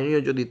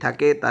আয়নীয় যদি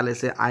থাকে তাহলে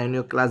সে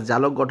আয়নীয় ক্লাস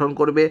জালক গঠন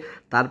করবে,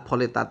 তার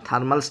ফলে তার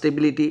থার্মাল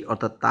স্টেবিলিটি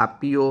অর্থাৎ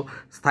তাপীয়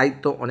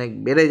স্থায়িত্ব অনেক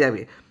বেড়ে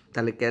যাবে।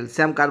 তাহলে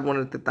ক্যালসিয়াম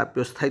কার্বনেটের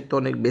তাপীয় স্থায়িত্ব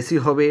অনেক বেশি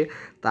হবে,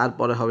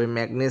 তারপরে হবে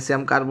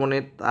ম্যাগনেসিয়াম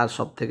কার্বনেট, আর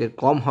সবথেকে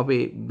কম হবে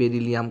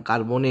বেরিলিয়াম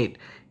কার্বনেট।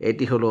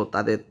 এটি হলো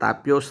তাদের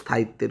তাপীয়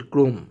স্থায়িত্বের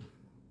ক্রম।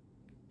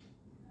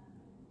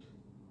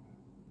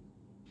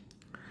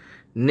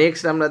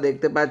 নেক্সট আমরা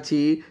দেখতে পাচ্ছি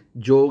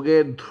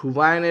যৌগের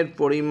ধ্রুবায়নের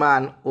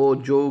পরিমাণ ও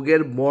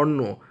যৌগের বর্ণ।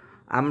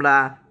 আমরা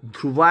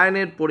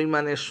ধ্রুবায়নের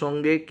পরিমাণের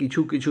সঙ্গে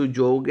কিছু কিছু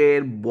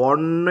যৌগের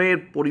বর্ণের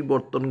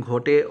পরিবর্তন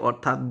ঘটে,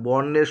 অর্থাৎ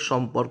বর্ণের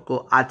সম্পর্ক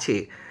আছে।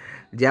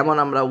 যেমন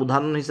আমরা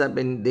উদাহরণ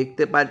হিসাবে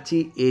দেখতে পাচ্ছি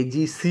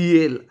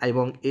AgCl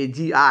এবং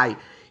AgI।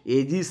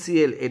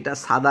 AgCl এটা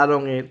সাদা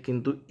রঙের,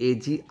 কিন্তু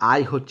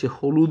AgI হচ্ছে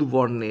হলুদ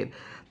বর্ণের।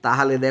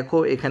 তাহলে দেখো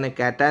এখানে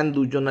ক্যাটায়ন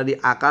দুজনেরই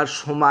আকার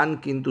সমান,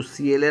 কিন্তু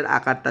সিএলের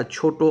আকারটা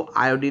ছোট,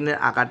 আয়োডিনের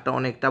আকারটা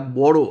অনেকটা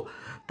বড়,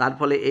 তার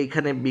ফলে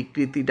এইখানে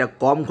বিকৃতিটা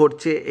কম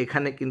ঘটছে,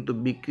 এখানে কিন্তু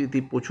বিকৃতি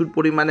প্রচুর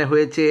পরিমাণে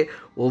হয়েছে,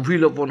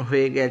 অভিলোপন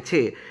হয়ে গেছে।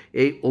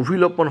 এই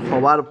অভিলোপন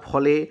হওয়ার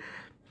ফলে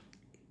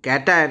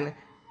ক্যাটায়ন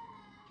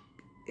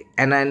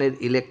অ্যানায়নের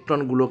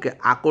ইলেকট্রনগুলোকে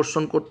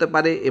আকর্ষণ করতে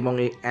পারে, এবং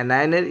এই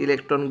অ্যানায়নের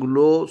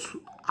ইলেকট্রনগুলো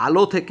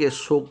আলো থেকে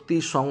শক্তি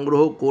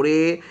সংগ্রহ করে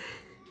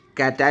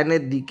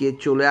ক্যাটায়নের দিকে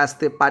চলে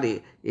আসতে পারে।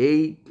 এই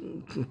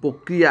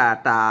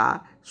প্রক্রিয়াটা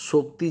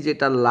শক্তি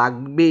যেটা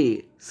লাগবে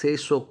সেই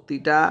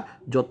শক্তিটা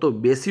যত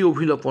বেশি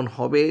অভিলোপন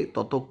হবে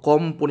তত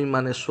কম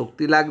পরিমাণে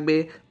শক্তি লাগবে,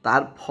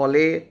 তার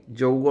ফলে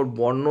যৌগর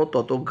বর্ণ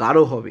তত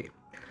গাঢ় হবে।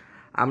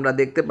 আমরা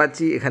দেখতে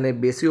পাচ্ছি এখানে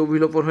বেশি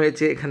অভিলোপন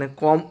হয়েছে, এখানে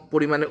কম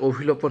পরিমাণে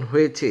অভিলোপন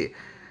হয়েছে।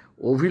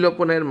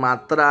 অভিলোপনের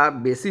মাত্রা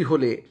বেশি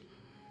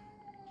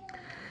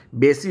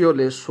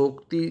হলে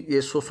শক্তি যে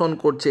শোষণ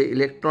করছে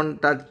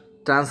ইলেকট্রনটা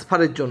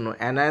ট্রান্সফারের জন্য,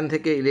 অ্যানায়ন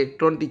থেকে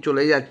ইলেকট্রনটি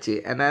চলে যাচ্ছে,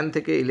 অ্যানায়ন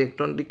থেকে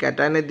ইলেকট্রনটি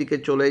ক্যাটায়নের দিকে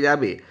চলে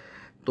যাবে।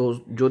 তো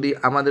যদি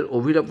আমাদের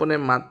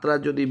অভিলোপনের মাত্রা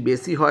যদি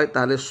বেশি হয়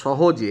তাহলে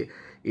সহজে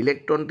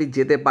ইলেকট্রনটি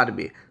যেতে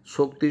পারবে।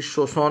 শক্তির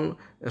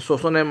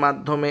শোষণের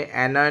মাধ্যমে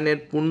অ্যানায়নের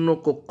পূর্ণ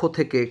কক্ষ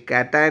থেকে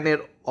ক্যাটায়নের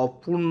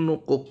অপূর্ণ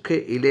কক্ষে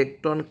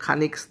ইলেকট্রন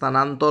খানিক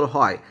স্থানান্তর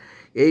হয়।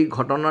 এই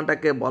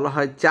ঘটনাটাকে বলা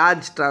হয়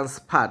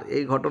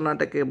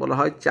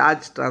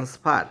চার্জ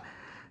ট্রান্সফার।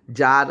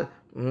 যার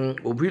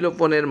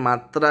অভিলোপনের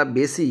মাত্রা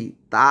বেশি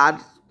তার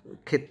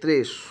ক্ষেত্রে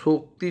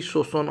শক্তি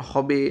শোষণ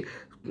হবে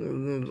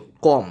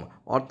কম,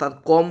 অর্থাৎ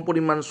কম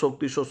পরিমাণ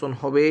শক্তি শোষণ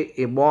হবে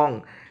এবং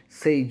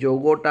সেই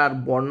যৌগটার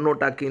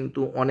বর্ণটা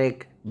কিন্তু অনেক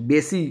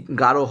বেশি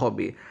গাঢ়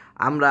হবে।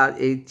 আমরা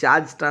এই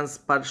চার্জ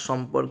ট্রান্সফার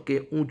সম্পর্কে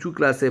উঁচু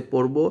ক্লাসে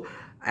পড়ব।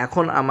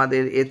 এখন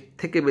আমাদের এর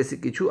থেকে বেশি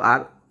কিছু আর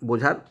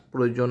বোঝার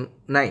প্রয়োজন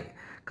নাই,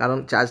 কারণ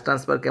চার্জ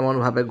ট্রান্সফার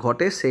কেমনভাবে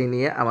ঘটে সেই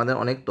নিয়ে আমাদের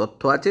অনেক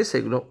তথ্য আছে,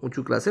 সেগুলো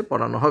উঁচু ক্লাসে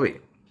পড়ানো হবে।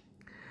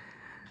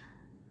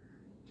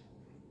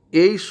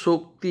 এই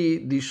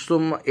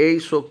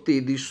শক্তি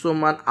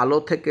দৃশ্যমান আলো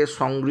থেকে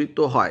সংগৃহীত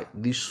হয়।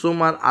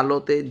 দৃশ্যমান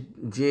আলোতে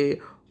যে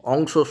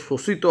অংশ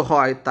শোষিত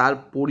হয় তার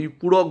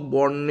পরিপূরক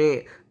বর্ণে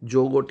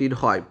যৌগটির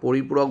হয়।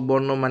 পরিপূরক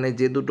বর্ণ মানে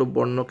যে দুটো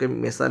বর্ণকে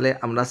মেশালে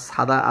আমরা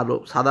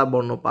সাদা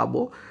বর্ণ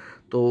পাবো।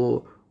 তো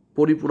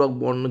পরিপূরক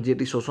বর্ণ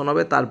যেটি শোষণ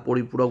হবে তার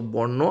পরিপূরক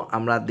বর্ণ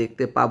আমরা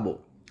দেখতে পাবো।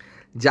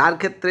 যার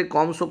ক্ষেত্রে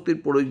কম শক্তির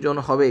প্রয়োজন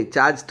হবে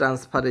চার্জ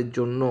ট্রান্সফারের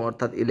জন্য,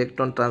 অর্থাৎ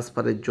ইলেকট্রন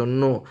ট্রান্সফারের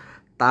জন্য,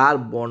 তার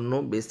বর্ণ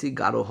বেশি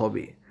গাঢ়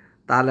হবে।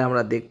 তাহলে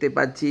আমরা দেখতে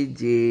পাচ্ছি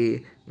যে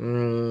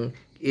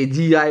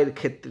এজিআইয়ের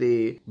ক্ষেত্রে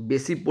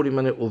বেশি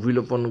পরিমাণে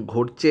অভিলোপন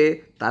ঘটছে,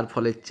 তার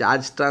ফলে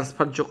চার্জ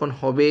ট্রান্সফার যখন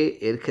হবে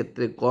এর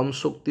ক্ষেত্রে কম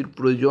শক্তির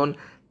প্রয়োজন,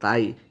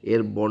 তাই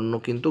এর বর্ণ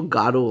কিন্তু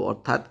গাঢ়,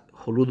 অর্থাৎ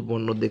হলুদ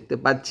বর্ণ দেখতে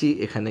পাচ্ছি,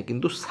 এখানে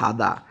কিন্তু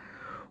সাদা।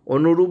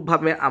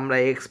 অনুরূপভাবে আমরা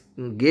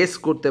গেস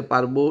করতে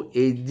পারবো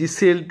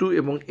HgCl2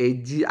 এবং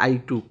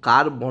HgI2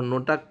 কার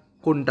বর্ণটা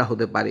কোনটা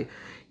হতে পারে।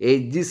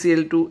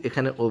 HgCl2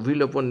 এখানে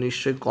অভিলোপন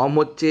নিশ্চয়ই কম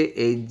হচ্ছে,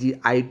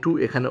 HgI2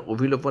 এখানে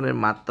অভিলোপনের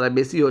মাত্রা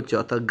বেশি হচ্ছে,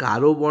 অর্থাৎ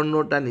গাঢ়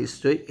বর্ণটা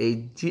নিশ্চয়ই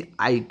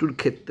HgI2-র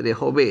ক্ষেত্রে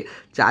হবে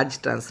চার্জ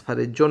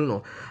ট্রান্সফারের জন্য।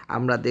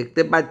 আমরা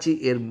দেখতে পাচ্ছি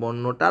এর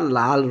বর্ণটা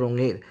লাল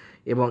রঙের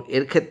এবং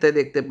এর ক্ষেত্রে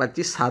দেখতে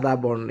পাচ্ছি সাদা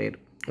বর্ণের।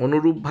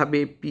 অনুরূপভাবে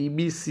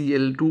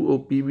PbCl2 ও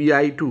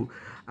PbI2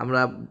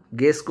 আমরা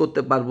গেস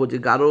করতে পারবো যে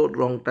গাঢ়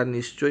রঙটা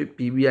নিশ্চয়ই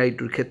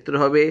PbI2-র ক্ষেত্রে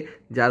হবে,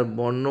 যার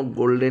বর্ণ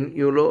গোল্ডেন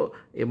ইয়েলো,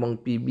 এবং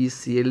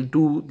PbCl2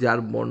 যার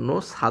বর্ণ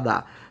সাদা।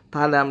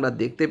 তাহলে আমরা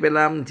দেখতে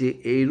পেলাম যে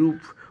এইরূপ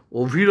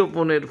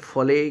অভিলোপনের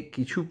ফলে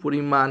কিছু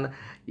পরিমাণ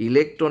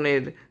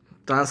ইলেকট্রনের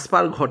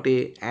ট্রান্সফার ঘটে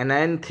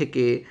অ্যানায়ন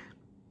থেকে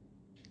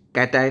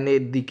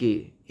ক্যাটায়নের দিকে।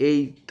 এই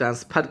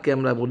ট্রান্সফারকে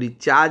আমরা বলি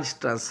চার্জ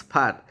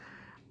ট্রান্সফার।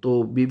 তো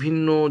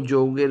বিভিন্ন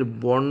যৌগের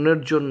বর্ণের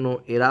জন্য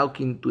এরাও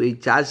কিন্তু এই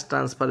চার্জ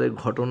ট্রান্সফারের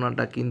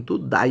ঘটনাটা কিন্তু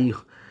দায়ী।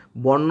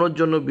 বর্ণর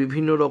জন্য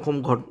বিভিন্ন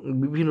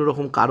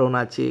রকম কারণ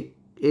আছে,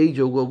 এই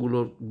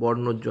যৌগগুলোর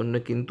বর্ণর জন্য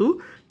কিন্তু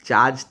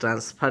চার্জ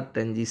ট্রান্সফার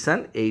ট্রানজিশন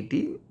এইটি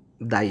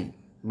দায়ী,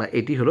 বা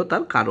এটি হলো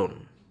তার কারণ।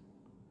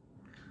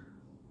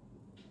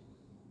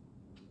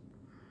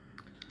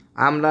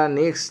 আমরা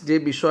নেক্সট যে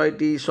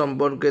বিষয়টি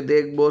সম্পর্কে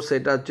দেখব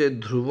সেটা হচ্ছে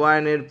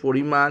ধ্রুবায়নের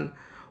পরিমাণ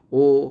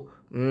ও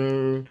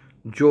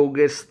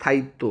যৌগের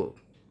স্থায়িত্ব।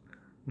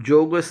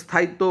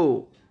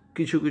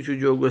 কিছু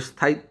যৌগের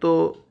স্থায়িত্ব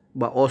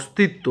বা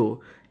অস্তিত্ব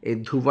এই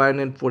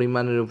ধ্রুবায়নের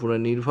পরিমাণের উপরে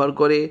নির্ভর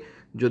করে।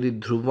 যদি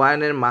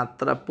ধ্রুবায়নের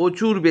মাত্রা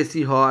প্রচুর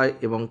বেশি হয়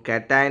এবং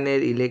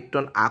ক্যাটায়নের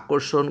ইলেকট্রন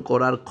আকর্ষণ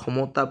করার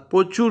ক্ষমতা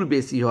প্রচুর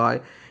বেশি হয়,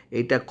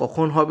 এটা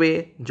কখন হবে?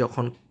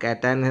 যখন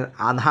ক্যাটায়নের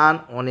আধান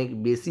অনেক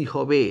বেশি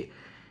হবে।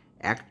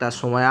 একটা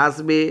সময়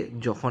আসবে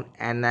যখন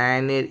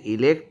অ্যানায়নের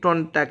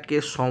ইলেকট্রনটাকে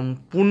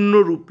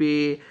সম্পূর্ণরূপে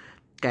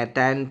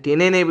ক্যাটায়ন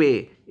টেনে নেবে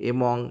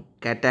এবং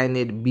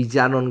ক্যাটায়নের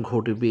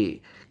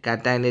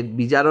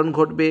বিজারণ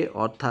ঘটবে,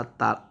 অর্থাৎ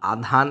তার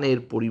আধানের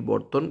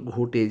পরিবর্তন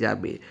ঘটে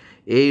যাবে।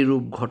 এই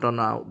রূপ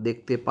ঘটনাও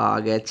দেখতে পাওয়া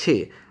গেছে।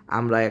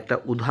 আমরা একটা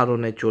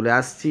উদাহরণে চলে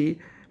আসছি।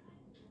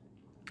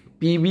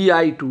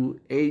 PbI2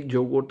 এই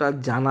যৌগটা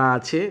জানা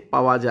আছে,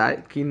 পাওয়া যায়,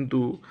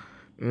 কিন্তু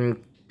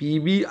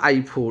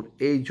PbI4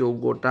 এই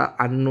যৌগটা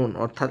আননোন,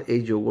 অর্থাৎ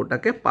এই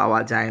যৌগটাকে পাওয়া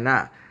যায় না।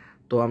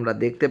 তো আমরা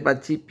দেখতে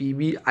পাচ্ছি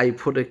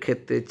PbI4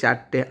 ক্ষেত্রে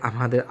 4টে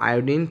আমাদের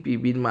আয়োডিন,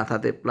 পিবির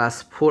মাথাতে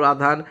 +4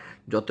 আধান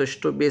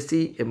যথেষ্ট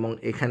বেশি এবং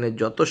এখানে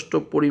যথেষ্ট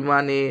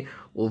পরিমাণে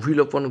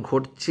অভিলোপন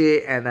ঘটছে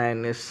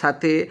অ্যানায়নের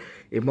সাথে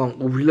এবং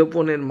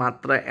অভিলোপনের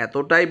মাত্রা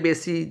এতটাই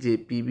বেশি যে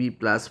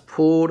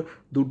Pb+4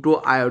 দুটো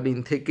আয়োডিন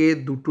থেকে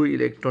দুটো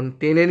ইলেকট্রন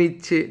টেনে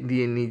নিচ্ছে,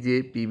 দিয়ে নিজে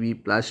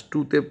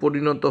Pb+2-তে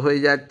পরিণত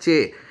হয়ে যাচ্ছে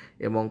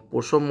এবং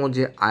প্রসম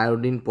যে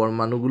আয়োডিন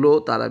পরমাণুগুলো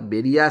তারা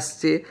বেরিয়ে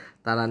আসছে,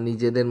 তারা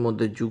নিজেদের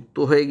মধ্যে যুক্ত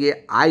হয়ে গিয়ে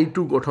I2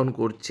 গঠন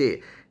করছে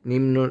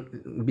নিম্ন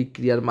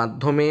বিক্রিয়ার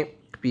মাধ্যমে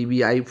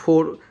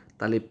PbI4,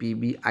 তাহলে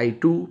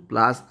PbI2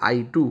 +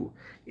 I2।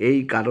 এই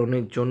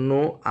কারণের জন্য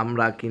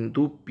আমরা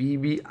কিন্তু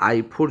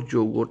PbI4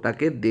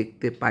 যৌগটাকে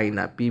দেখতে পাই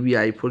না,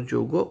 PbI4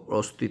 যৌগ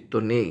অস্তিত্ব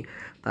নেই।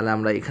 তাহলে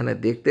আমরা এখানে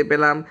দেখতে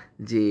পেলাম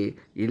যে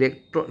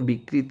ইলেকট্রন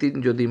বিকৃতির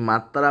যদি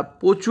মাত্রা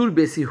প্রচুর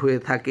বেশি হয়ে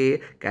থাকে,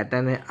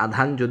 ক্যাটায়নের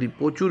আধান যদি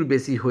প্রচুর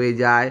বেশি হয়ে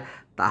যায়,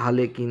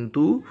 তাহলে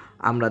কিন্তু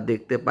আমরা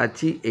দেখতে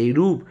পাচ্ছি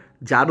এইরূপ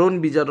জারণ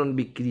বিজারণ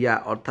বিক্রিয়া,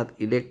 অর্থাৎ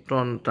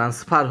ইলেকট্রন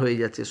ট্রান্সফার হয়ে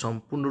যাচ্ছে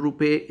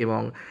সম্পূর্ণরূপে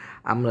এবং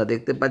আমরা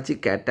দেখতে পাচ্ছি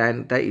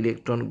ক্যাটায়নটা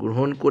ইলেকট্রন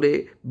গ্রহণ করে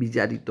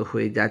বিজারিত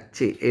হয়ে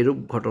যাচ্ছে, এরূপ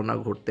ঘটনা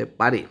ঘটতে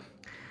পারে।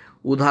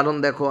 উদাহরণ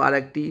দেখো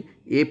আরেকটি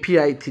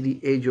Fe3,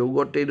 এই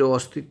যৌগটিরও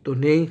অস্তিত্ব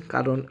নেই,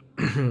 কারণ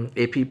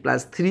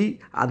Fe+3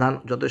 আধান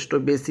যথেষ্ট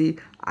বেশি,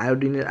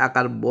 আয়োডিনের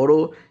আকার বড়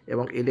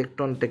এবং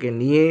ইলেকট্রনটাকে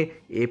নিয়ে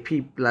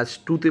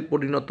Fe+2-তে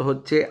পরিণত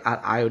হচ্ছে আর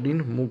আয়োডিন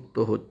মুক্ত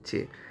হচ্ছে।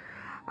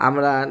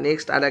 আমরা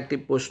নেক্সট আর একটি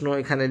প্রশ্ন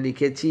এখানে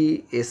লিখেছি,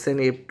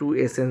 SnF2,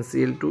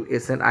 SnCl2,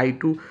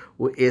 SnI2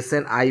 ও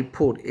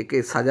SnI4 একে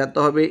সাজাতে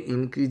হবে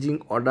increasing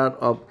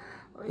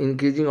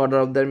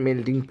order of the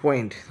melting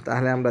point.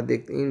 তাহলে আমরা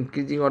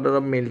increasing order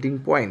of melting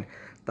point,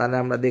 তাহলে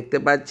আমরা দেখতে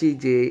পাচ্ছি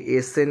যে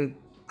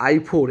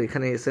SnI4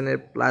 এখানে Sn এর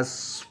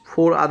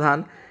 +4 আধান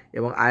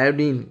এবং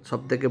আয়োডিন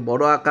সবথেকে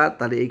বড় আকার,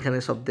 তাহলে এইখানে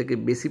সবথেকে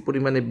বেশি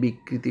পরিমাণে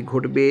বিকৃতি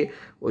ঘটবে,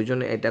 ওই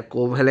জন্য এটা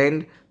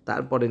কোভ্যালেন্ট।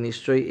 তারপরে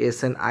নিশ্চয়ই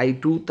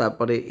SnI2,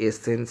 তারপরে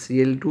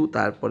SnCl2,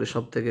 তারপরে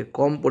সবথেকে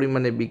কম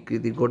পরিমাণে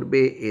বিকৃতি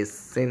ঘটবে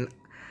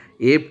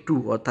SnF2,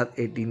 অর্থাৎ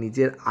এটি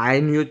নিজের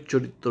আয়নীয়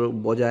চরিত্র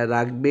বজায়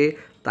রাখবে,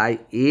 তাই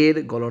এর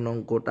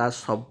গলনাঙ্কটা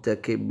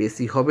সবথেকে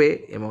বেশি হবে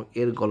এবং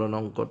এর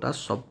গলনাঙ্কটা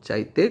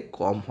সবচাইতে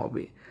কম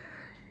হবে।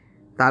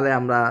 তাহলে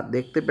আমরা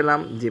দেখতে পেলাম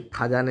যে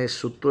ফাজানের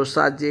সূত্রের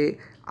সাহায্যে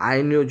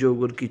আয়নীয়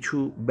যৌগের কিছু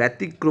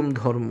ব্যতিক্রম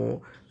ধর্ম,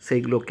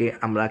 সেইগুলোকে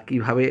আমরা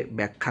কিভাবে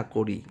ব্যাখ্যা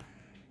করি।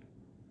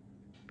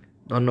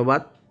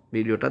 ধন্যবাদ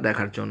ভিডিওটা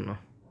দেখার জন্য।